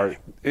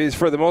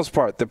the most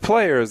part, the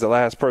player is the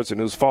last person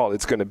whose fault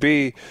it's going to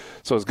be.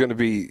 So it's going to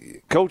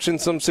be coach in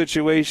some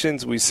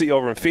situations. We see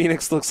over in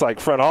Phoenix, looks like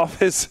front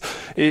office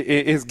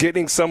is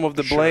getting some of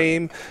the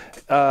blame.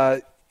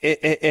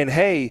 And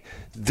hey,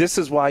 this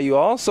is why you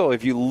also,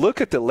 if you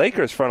look at the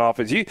Lakers front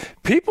office,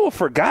 people have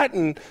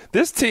forgotten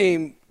this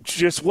team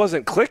just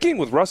wasn't clicking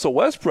with Russell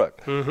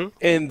Westbrook. Mm-hmm.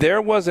 And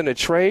there wasn't a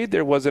trade.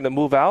 There wasn't a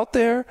move out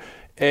there.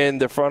 And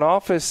the front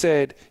office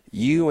said,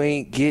 you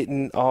ain't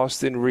getting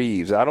Austin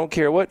Reeves. I don't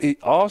care what.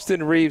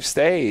 Austin Reeves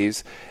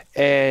stays.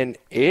 And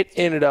it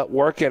ended up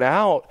working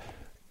out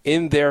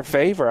in their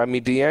favor. I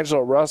mean,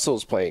 D'Angelo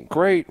Russell's playing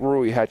great.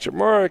 Rui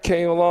Hachimura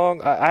came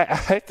along.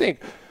 I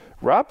think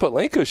Rob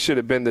Pelinka should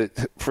have been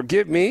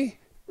forgive me,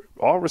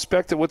 all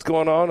respect to what's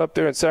going on up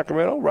there in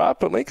Sacramento, Rob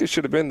Pelinka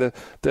should have been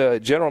the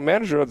general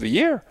manager of the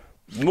year.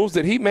 Moves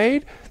that he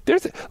made.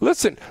 There's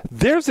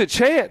a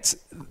chance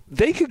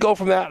they could go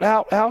from that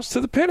outhouse to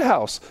the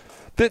penthouse.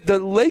 The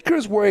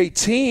Lakers were a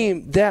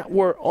team that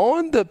were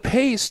on the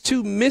pace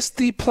to miss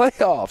the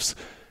playoffs.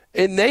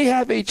 And they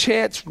have a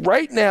chance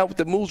right now with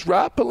the moves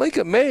Rob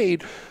Pelinka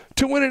made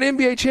to win an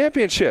NBA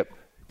championship.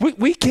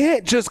 We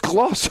can't just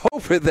gloss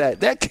over that.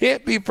 That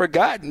can't be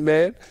forgotten,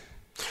 man.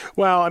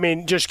 Well, I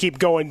mean, just keep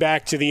going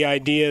back to the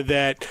idea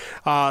that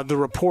the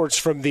reports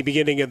from the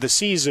beginning of the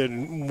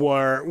season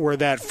were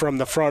that from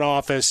the front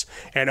office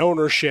and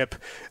ownership,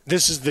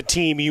 this is the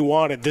team you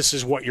wanted, this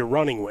is what you're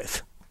running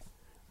with.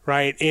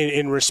 Right,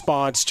 in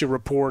response to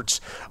reports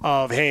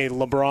of, hey,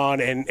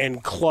 LeBron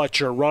and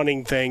Clutch are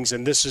running things,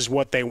 and this is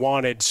what they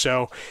wanted,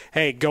 so,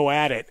 hey, go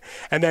at it.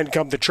 And then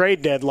come the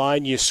trade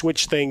deadline, you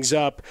switch things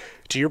up.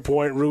 To your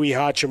point, Rui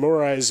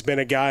Hachimura has been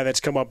a guy that's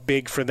come up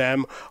big for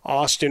them.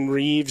 Austin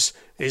Reeves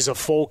is a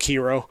folk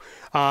hero.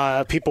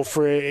 People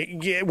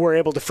were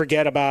able to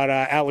forget about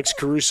Alex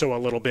Caruso a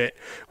little bit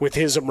with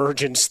his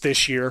emergence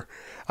this year.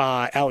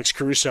 Alex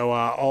Caruso,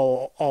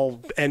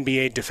 all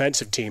NBA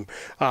defensive team,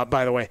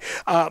 by the way.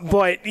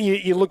 But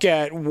you look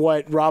at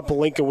what Rob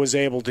Pelinka was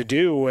able to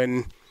do,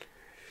 and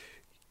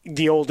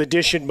the old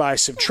addition by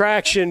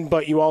subtraction,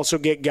 but you also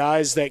get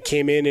guys that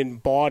came in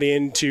and bought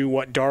into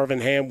what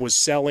Darvin Ham was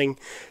selling.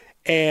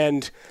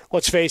 And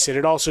let's face it,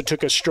 it also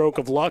took a stroke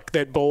of luck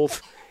that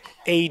both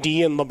AD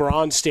and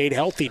LeBron stayed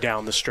healthy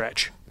down the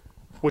stretch,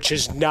 which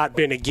has not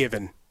been a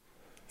given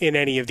in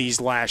any of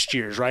these last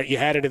years, right? You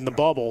had it in the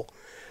bubble,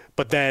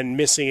 but then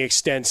missing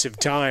extensive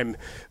time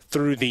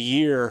through the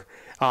year.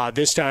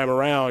 This time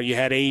around, you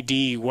had AD,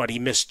 he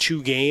missed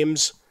 2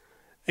 games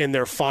in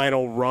their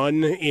final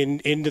run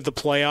into the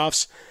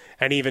playoffs.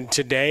 And even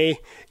today,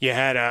 you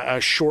had a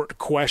short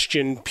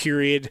question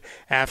period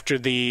after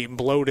the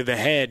blow to the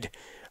head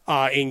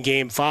in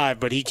Game 5,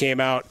 but he came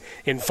out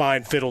in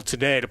fine fiddle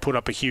today to put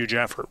up a huge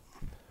effort.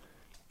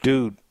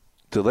 Dude,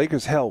 the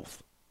Lakers'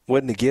 health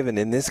wasn't a given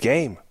in this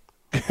game.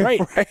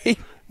 Right. Right?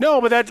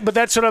 No, but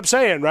that's what I'm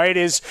saying, right?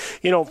 Is,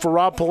 for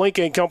Rob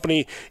Pelinka and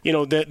company,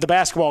 the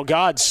basketball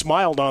gods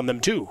smiled on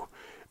them too,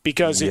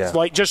 because it's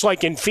just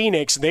like in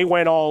Phoenix, they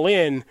went all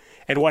in,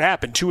 and what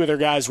happened? 2 of their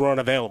guys were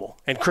unavailable,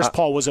 and Chris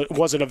Paul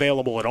wasn't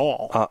available at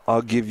all.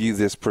 I'll give you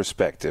this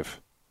perspective.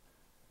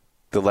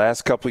 The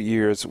last couple of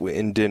years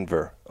in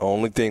Denver, the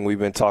only thing we've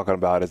been talking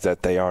about is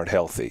that they aren't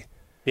healthy.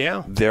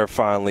 Yeah, they're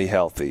finally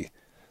healthy.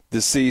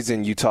 This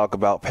season, you talk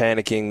about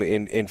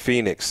panicking in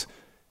Phoenix,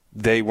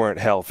 they weren't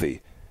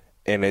healthy.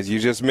 And as you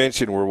just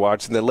mentioned, we're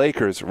watching the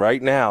Lakers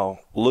right now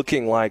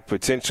looking like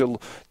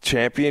potential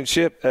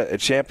championship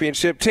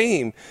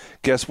team.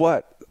 Guess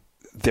what?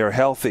 They're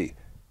healthy.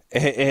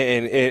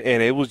 And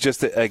it was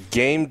just a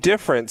game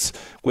difference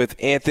with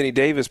Anthony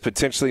Davis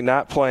potentially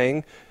not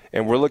playing.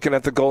 And we're looking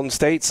at the Golden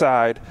State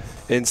side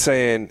and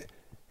saying,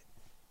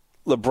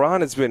 LeBron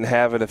has been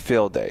having a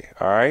field day,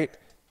 all right?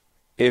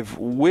 If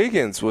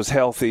Wiggins was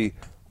healthy,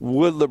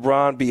 would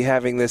LeBron be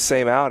having this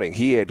same outing?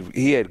 He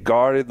had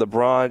guarded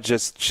LeBron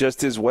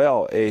just as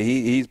well.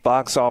 He's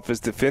box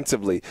office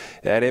defensively.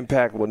 That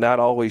impact will not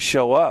always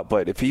show up.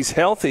 But if he's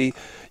healthy,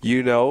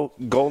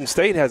 Golden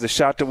State has a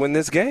shot to win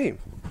this game.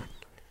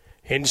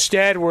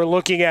 Instead, we're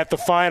looking at the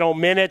final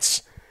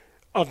minutes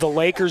of the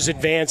Lakers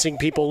advancing,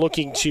 people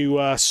looking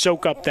to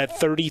soak up that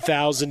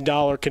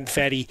 $30,000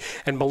 confetti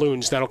and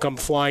balloons that'll come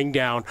flying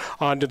down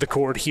onto the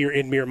court here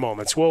in mere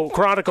moments. We'll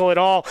chronicle it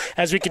all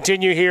as we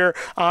continue here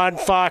on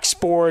Fox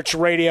Sports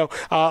Radio.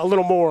 A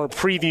little more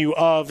preview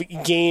of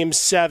Game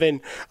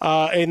 7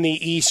 in the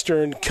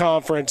Eastern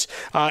Conference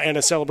and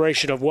a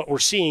celebration of what we're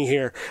seeing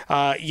here.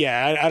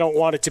 I don't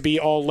want it to be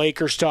all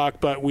Lakers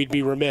talk, but we'd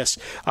be remiss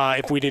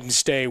if we didn't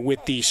stay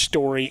with the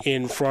story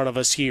in front of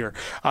us here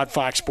on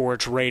Fox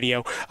Sports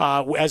Radio.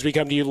 As we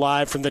come to you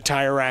live from the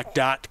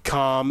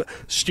TireRack.com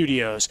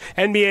studios.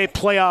 NBA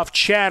playoff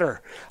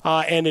chatter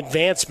and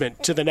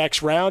advancement to the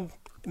next round.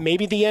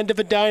 Maybe the end of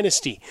a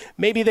dynasty.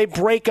 Maybe they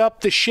break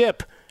up the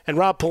ship. And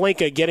Rob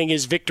Pelinka getting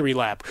his victory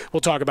lap. We'll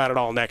talk about it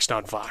all next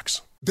on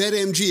Fox.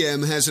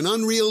 BetMGM has an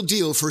unreal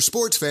deal for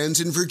sports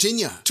fans in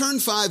Virginia. Turn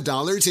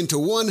 $5 into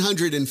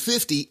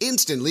 $150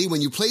 instantly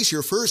when you place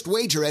your first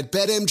wager at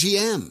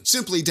BetMGM.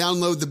 Simply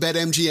download the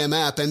BetMGM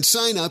app and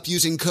sign up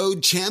using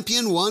code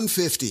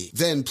Champion150.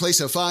 Then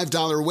place a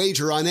 $5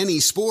 wager on any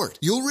sport.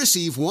 You'll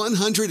receive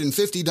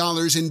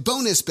 $150 in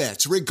bonus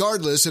bets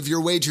regardless of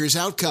your wager's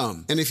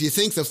outcome. And if you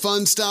think the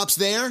fun stops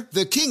there,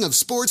 the King of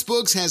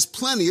Sportsbooks has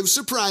plenty of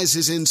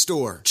surprises in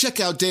store. Check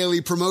out daily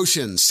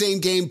promotions,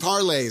 same-game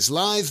parlays,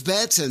 live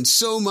bets, and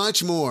so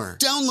much more.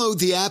 Download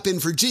the app in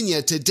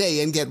Virginia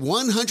today and get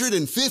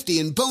 $150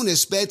 in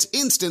bonus bets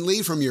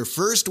instantly from your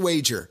first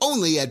wager.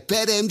 Only at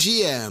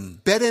BetMGM.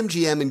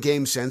 BetMGM and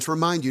GameSense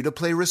remind you to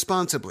play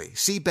responsibly.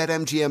 See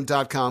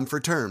BetMGM.com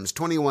for terms.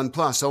 21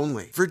 plus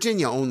only.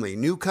 Virginia only.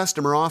 New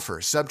customer offer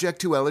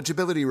subject to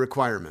eligibility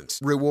requirements.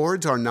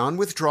 Rewards are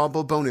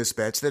non-withdrawable bonus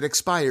bets that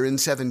expire in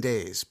 7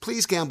 days.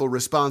 Please gamble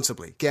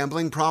responsibly.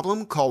 Gambling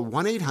problem? Call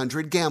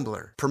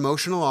 1-800-GAMBLER.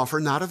 Promotional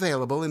offer not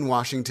available in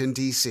Washington,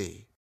 D.C.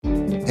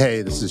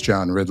 Hey, this is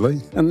John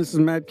Ridley. And this is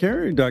Matt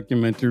Carey,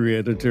 documentary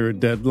editor at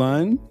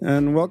Deadline.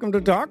 And welcome to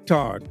Doc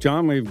Talk.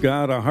 John, we've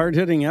got a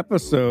hard-hitting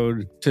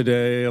episode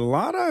today. A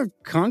lot of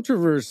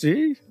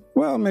controversy.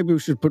 well, maybe we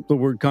should put the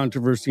word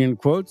controversy in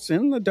quotes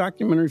in the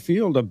documentary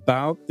field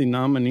about the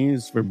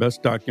nominees for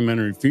Best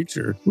Documentary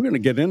Feature. We're going to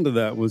get into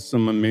that with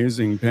some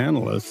amazing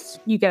panelists.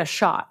 You get a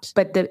shot,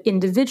 but the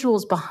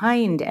individuals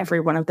behind every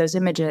one of those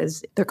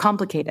images, they're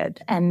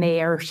complicated and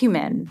they are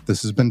human.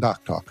 This has been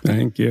Doc Talk.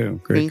 Thank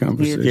you. Great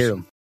conversation. Thank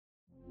you.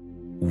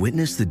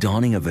 Witness the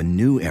dawning of a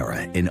new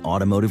era in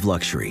automotive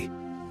luxury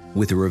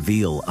with a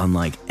reveal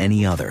unlike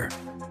any other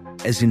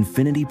as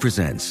Infiniti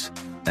presents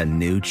a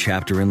new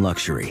chapter in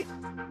luxury,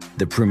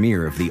 the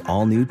premiere of the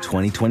all-new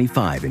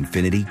 2025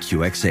 Infiniti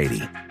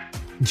QX80.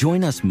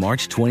 Join us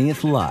March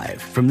 20th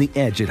live from the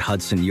Edge at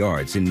Hudson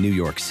Yards in New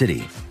York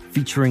City,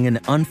 featuring an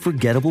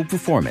unforgettable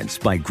performance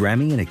by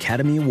Grammy and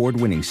Academy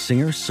Award-winning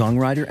singer,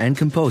 songwriter, and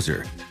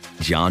composer,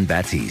 Jon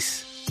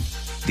Batiste.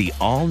 The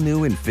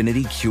all-new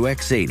Infiniti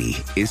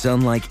QX80 is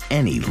unlike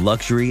any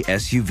luxury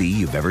SUV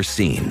you've ever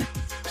seen.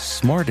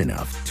 Smart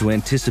enough to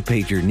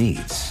anticipate your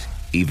needs,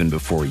 even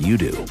before you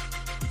do.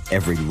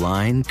 Every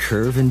line,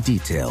 curve, and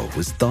detail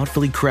was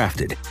thoughtfully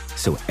crafted,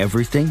 so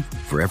everything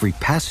for every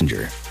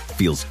passenger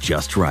feels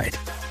just right.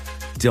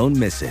 Don't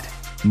miss it.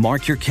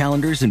 Mark your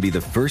calendars and be the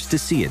first to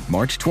see it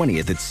March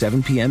 20th at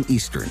 7 p.m.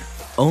 Eastern,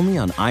 only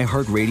on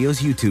iHeartRadio's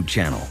YouTube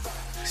channel.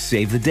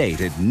 Save the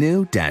date at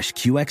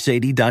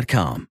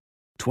new-QX80.com.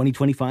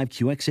 2025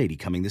 QX80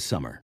 coming this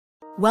summer.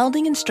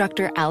 Welding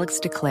instructor Alex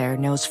DeClaire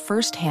knows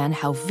firsthand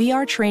how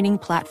VR training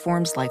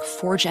platforms like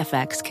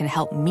ForgeFX can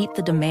help meet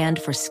the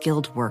demand for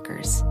skilled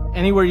workers.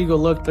 Anywhere you go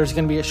look, there's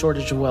going to be a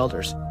shortage of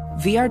welders.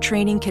 VR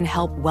training can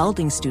help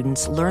welding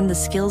students learn the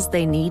skills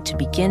they need to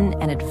begin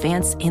and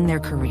advance in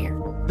their career.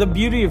 The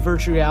beauty of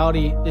virtual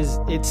reality is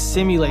it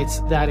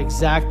simulates that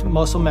exact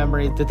muscle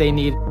memory that they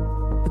need.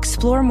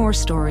 Explore more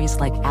stories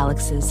like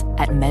Alex's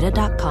at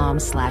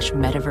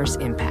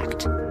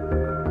meta.com/metaverseimpact.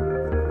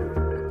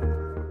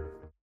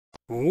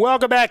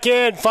 Welcome back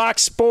in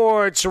Fox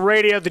Sports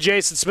Radio, the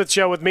Jason Smith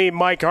Show with me,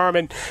 Mike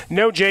Harmon.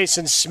 No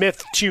Jason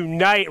Smith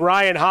tonight.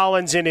 Ryan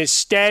Hollins in his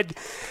stead,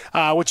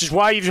 which is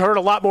why you've heard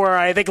a lot more,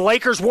 I think,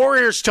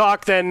 Lakers-Warriors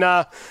talk than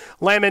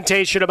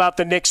lamentation about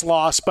the Knicks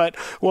loss. But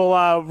we'll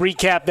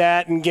recap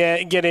that and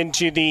get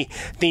into the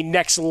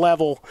next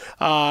level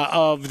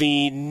of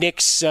the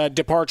Knicks'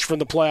 departure from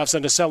the playoffs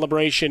and a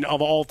celebration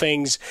of all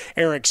things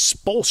Eric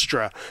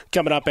Spoelstra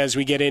coming up as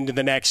we get into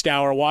the next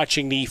hour.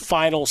 Watching the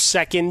final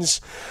seconds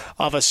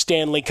of a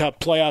Stanley Cup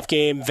playoff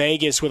game.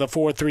 Vegas with a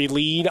 4-3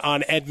 lead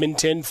on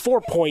Edmonton.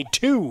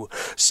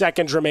 4.2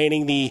 seconds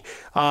remaining. The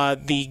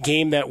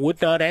game that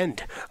would not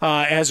end,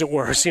 as it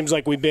were. Seems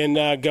like we've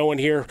been going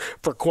here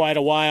for quite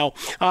a while.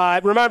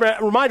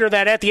 Reminder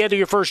that at the end of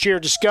your first year,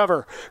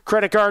 Discover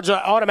credit cards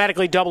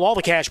automatically double all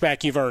the cash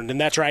back you've earned. And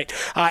that's right.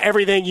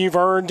 Everything you've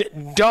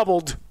earned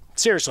doubled.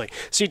 Seriously,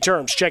 see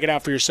terms. Check it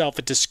out for yourself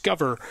at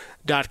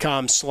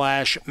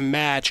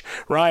discover.com/match.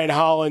 Ryan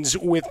Hollins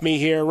with me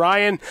here.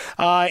 Ryan,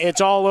 it's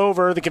all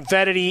over. The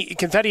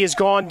confetti has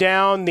gone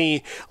down.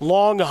 The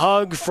long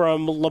hug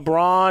from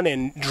LeBron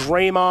and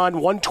Draymond.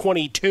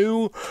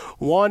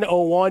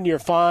 122-101 your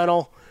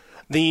final.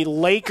 The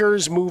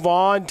Lakers move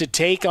on to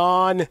take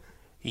on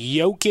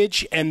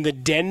Jokic and the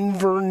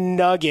Denver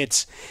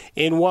Nuggets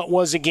in what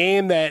was a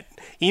game that,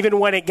 even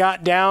when it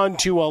got down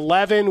to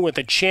 11 with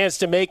a chance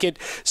to make it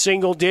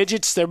single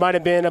digits, there might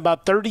have been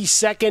about 30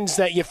 seconds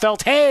that you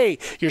felt, hey,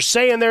 you're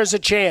saying there's a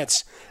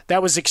chance.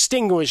 That was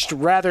extinguished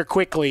rather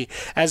quickly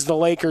as the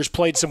Lakers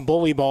played some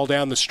bully ball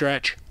down the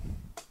stretch.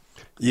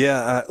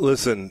 Yeah,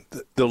 listen,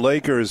 the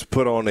Lakers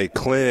put on a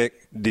clinic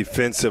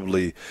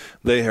defensively.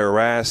 They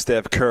harassed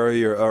Steph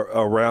Curry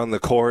around the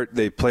court.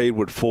 They played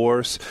with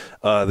force.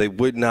 They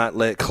would not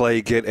let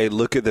Clay get a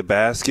look at the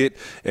basket.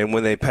 And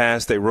when they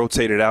passed, they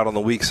rotated out on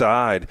the weak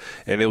side.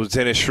 And it was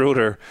Dennis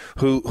Schroeder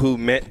who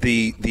met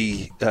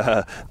the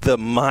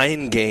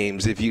mind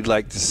games, if you'd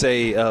like to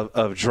say, of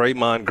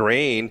Draymond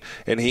Green.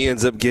 And he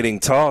ends up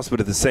getting tossed. But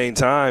at the same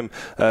time,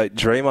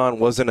 Draymond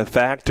wasn't a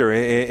factor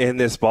in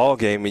this ball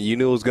game. And you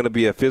knew it was going to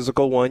be a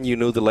physical one. You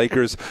knew the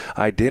Lakers'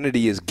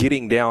 identity is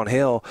getting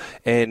downhill.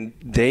 And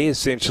they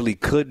essentially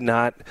could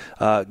not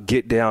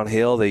get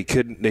downhill. They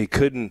wouldn't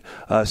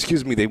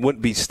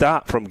be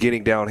stopped from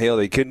getting downhill.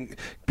 They couldn't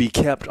be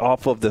kept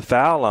off of the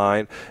foul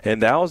line,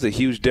 and that was a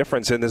huge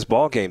difference in this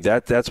ball game.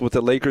 That's what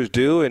the Lakers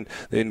do, and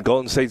in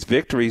Golden State's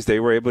victories, they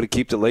were able to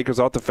keep the Lakers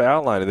off the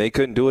foul line, and they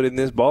couldn't do it in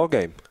this ball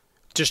game.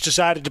 Just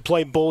decided to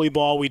play bully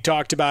ball. We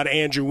talked about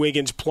Andrew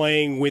Wiggins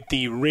playing with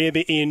the rib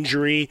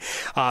injury.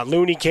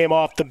 Looney came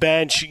off the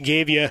bench,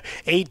 gave you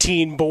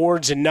 18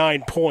 boards and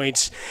 9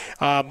 points.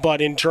 But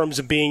in terms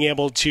of being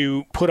able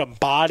to put a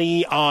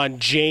body on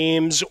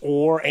James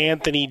or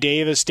Anthony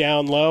Davis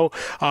down low,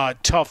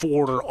 tough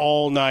order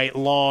all night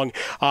long.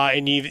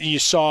 And you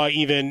saw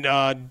even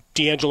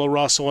D'Angelo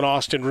Russell and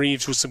Austin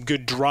Reeves with some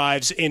good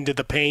drives into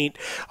the paint.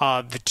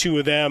 The two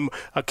of them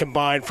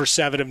combined for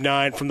 7 of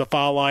 9 from the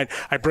foul line.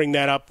 I bring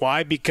that up.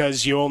 Why?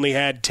 Because you only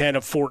had 10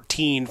 of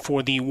 14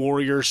 for the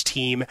Warriors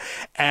team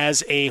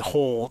as a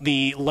whole.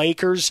 The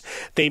Lakers,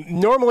 they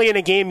normally in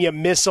a game you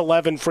miss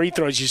 11 free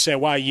throws. You say,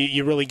 wow,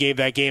 you really gave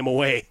that game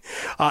away.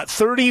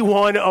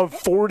 31 of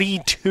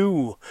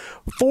 42.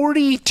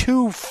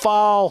 42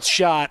 foul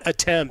shot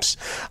attempts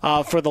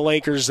for the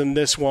Lakers in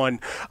this one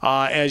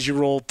as you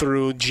roll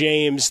through.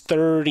 James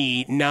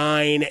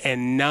 39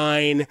 and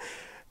 9.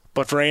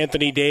 But for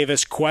Anthony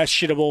Davis,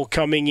 questionable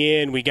coming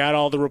in. We got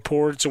all the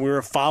reports and we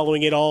were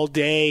following it all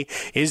day.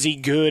 Is he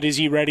good? Is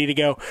he ready to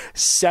go?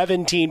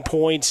 17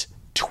 points,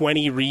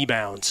 20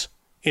 rebounds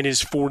in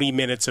his 40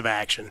 minutes of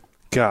action.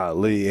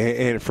 Golly,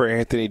 and for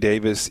Anthony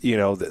Davis,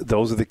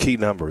 those are the key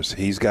numbers.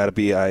 He's got to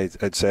be, I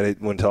said it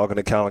when talking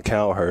to Colin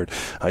Cowherd,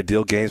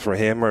 ideal games for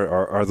him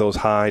are those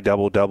high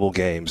double-double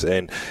games.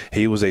 And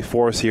he was a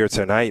force here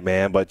tonight,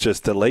 man, but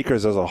just the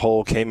Lakers as a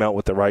whole came out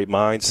with the right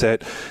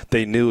mindset.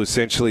 They knew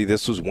essentially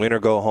this was win or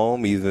go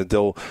home, even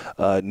though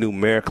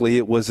numerically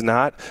it was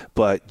not.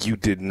 But you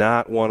did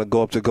not want to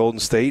go up to Golden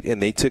State, and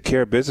they took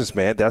care of business,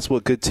 man. That's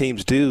what good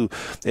teams do.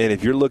 And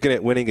if you're looking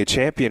at winning a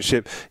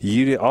championship,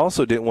 you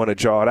also didn't want to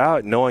draw it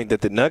out, knowing that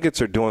the Nuggets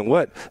are doing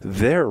what?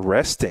 They're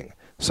resting.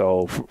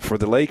 So for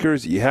the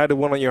Lakers, you had to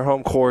win on your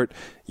home court.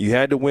 You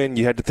had to win.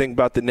 You had to think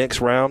about the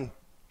next round.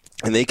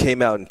 And they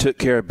came out and took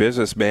care of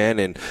business, man.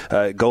 And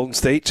Golden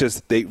State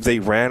just they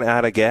ran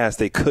out of gas.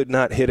 They could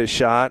not hit a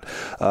shot.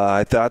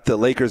 I thought the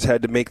Lakers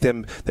had to make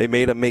them – they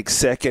made them make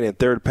second and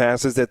third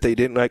passes that they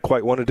didn't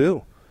quite want to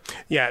do.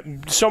 Yeah,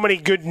 so many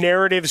good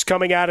narratives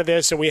coming out of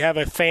this, and we have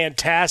a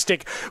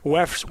fantastic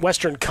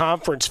Western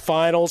Conference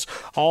Finals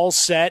all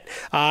set,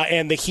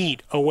 and the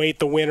Heat await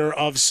the winner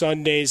of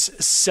Sunday's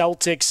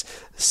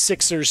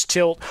Celtics-Sixers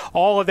tilt.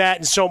 All of that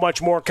and so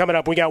much more coming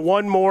up. We got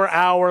one more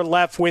hour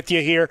left with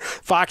you here.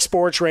 Fox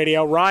Sports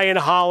Radio. Ryan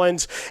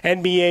Hollins,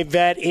 NBA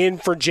vet, in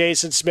for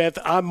Jason Smith.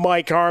 I'm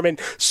Mike Harmon.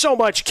 So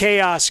much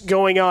chaos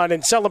going on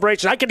in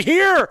celebration. I can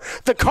hear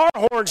the car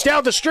horns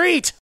down the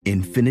street.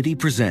 Infiniti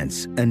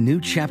presents a new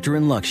chapter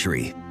in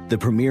luxury, the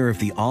premiere of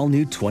the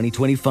all-new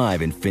 2025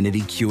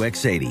 Infiniti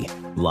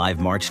QX80, live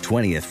March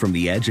 20th from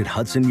the Edge at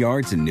Hudson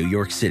Yards in New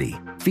York City,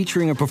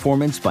 featuring a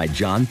performance by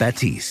John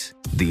Batiste.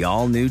 The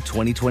all-new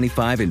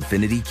 2025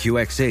 Infiniti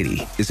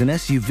QX80 is an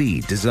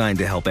SUV designed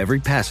to help every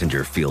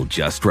passenger feel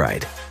just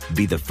right.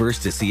 Be the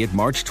first to see it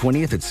March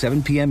 20th at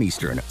 7 p.m.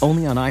 Eastern,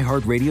 only on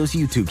iHeartRadio's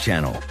YouTube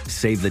channel.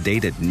 Save the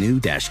date at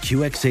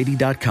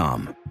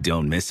new-QX80.com.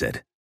 Don't miss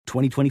it.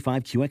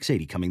 2025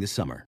 QX80 coming this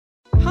summer.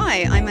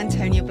 Hi, I'm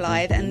Antonia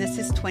Blythe, and this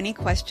is 20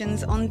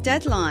 Questions on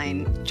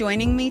Deadline.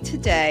 Joining me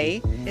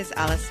today is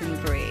Alison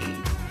Brie.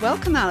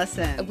 Welcome,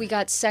 Alison. We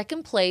got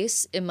second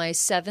place in my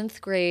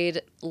 7th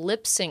grade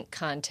lip sync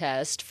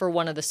contest for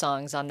one of the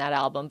songs on that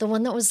album. The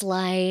one that was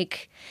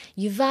like,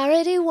 "You've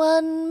already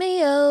won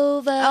me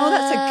over." Oh,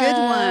 that's a good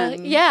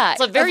one. Yeah.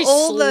 It's very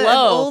slow. Of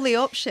all the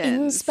options.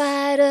 In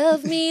spite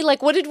of me.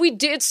 Like, what did we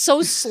do? It's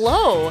so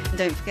slow.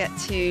 Don't forget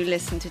to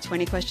listen to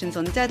 20 Questions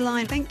on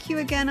Deadline. Thank you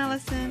again,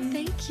 Alison.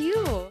 Thank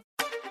you.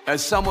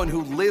 As someone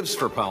who lives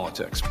for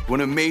politics, when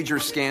a major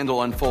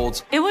scandal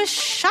unfolds, it was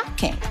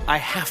shocking. I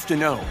have to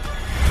know,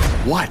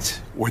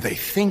 what were they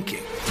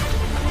thinking?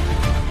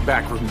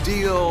 Backroom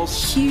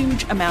deals,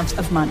 huge amounts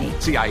of money,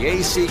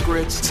 CIA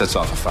secrets, sets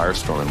off a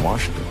firestorm in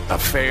Washington,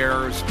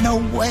 affairs. No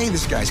way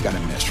this guy's got a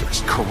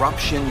mistress.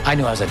 Corruption. I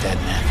knew I was a dead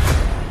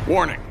man.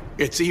 Warning,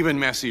 it's even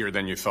messier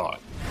than you thought.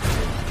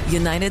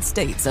 United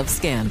States of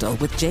Scandal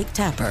with Jake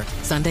Tapper,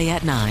 Sunday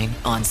at 9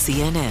 on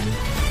CNN.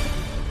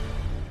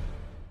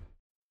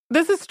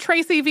 This is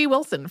Tracy V.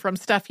 Wilson from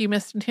Stuff You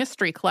Missed in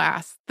History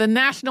class. The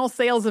national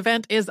sales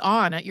event is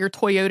on at your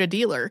Toyota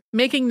dealer,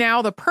 making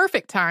now the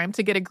perfect time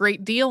to get a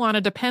great deal on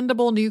a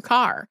dependable new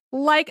car.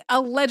 Like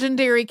a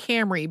legendary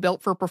Camry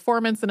built for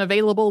performance and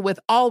available with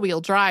all-wheel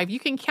drive, you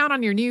can count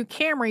on your new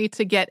Camry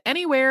to get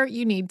anywhere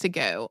you need to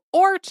go.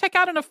 Or check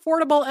out an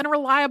affordable and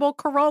reliable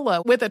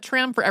Corolla with a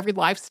trim for every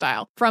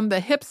lifestyle. From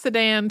the hip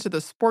sedan to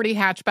the sporty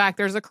hatchback,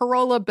 there's a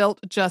Corolla built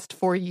just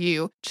for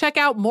you. Check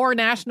out more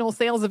national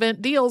sales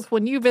event deals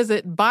when you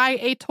visit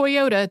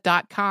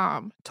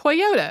buyatoyota.com.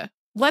 Toyota,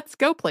 let's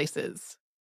go places.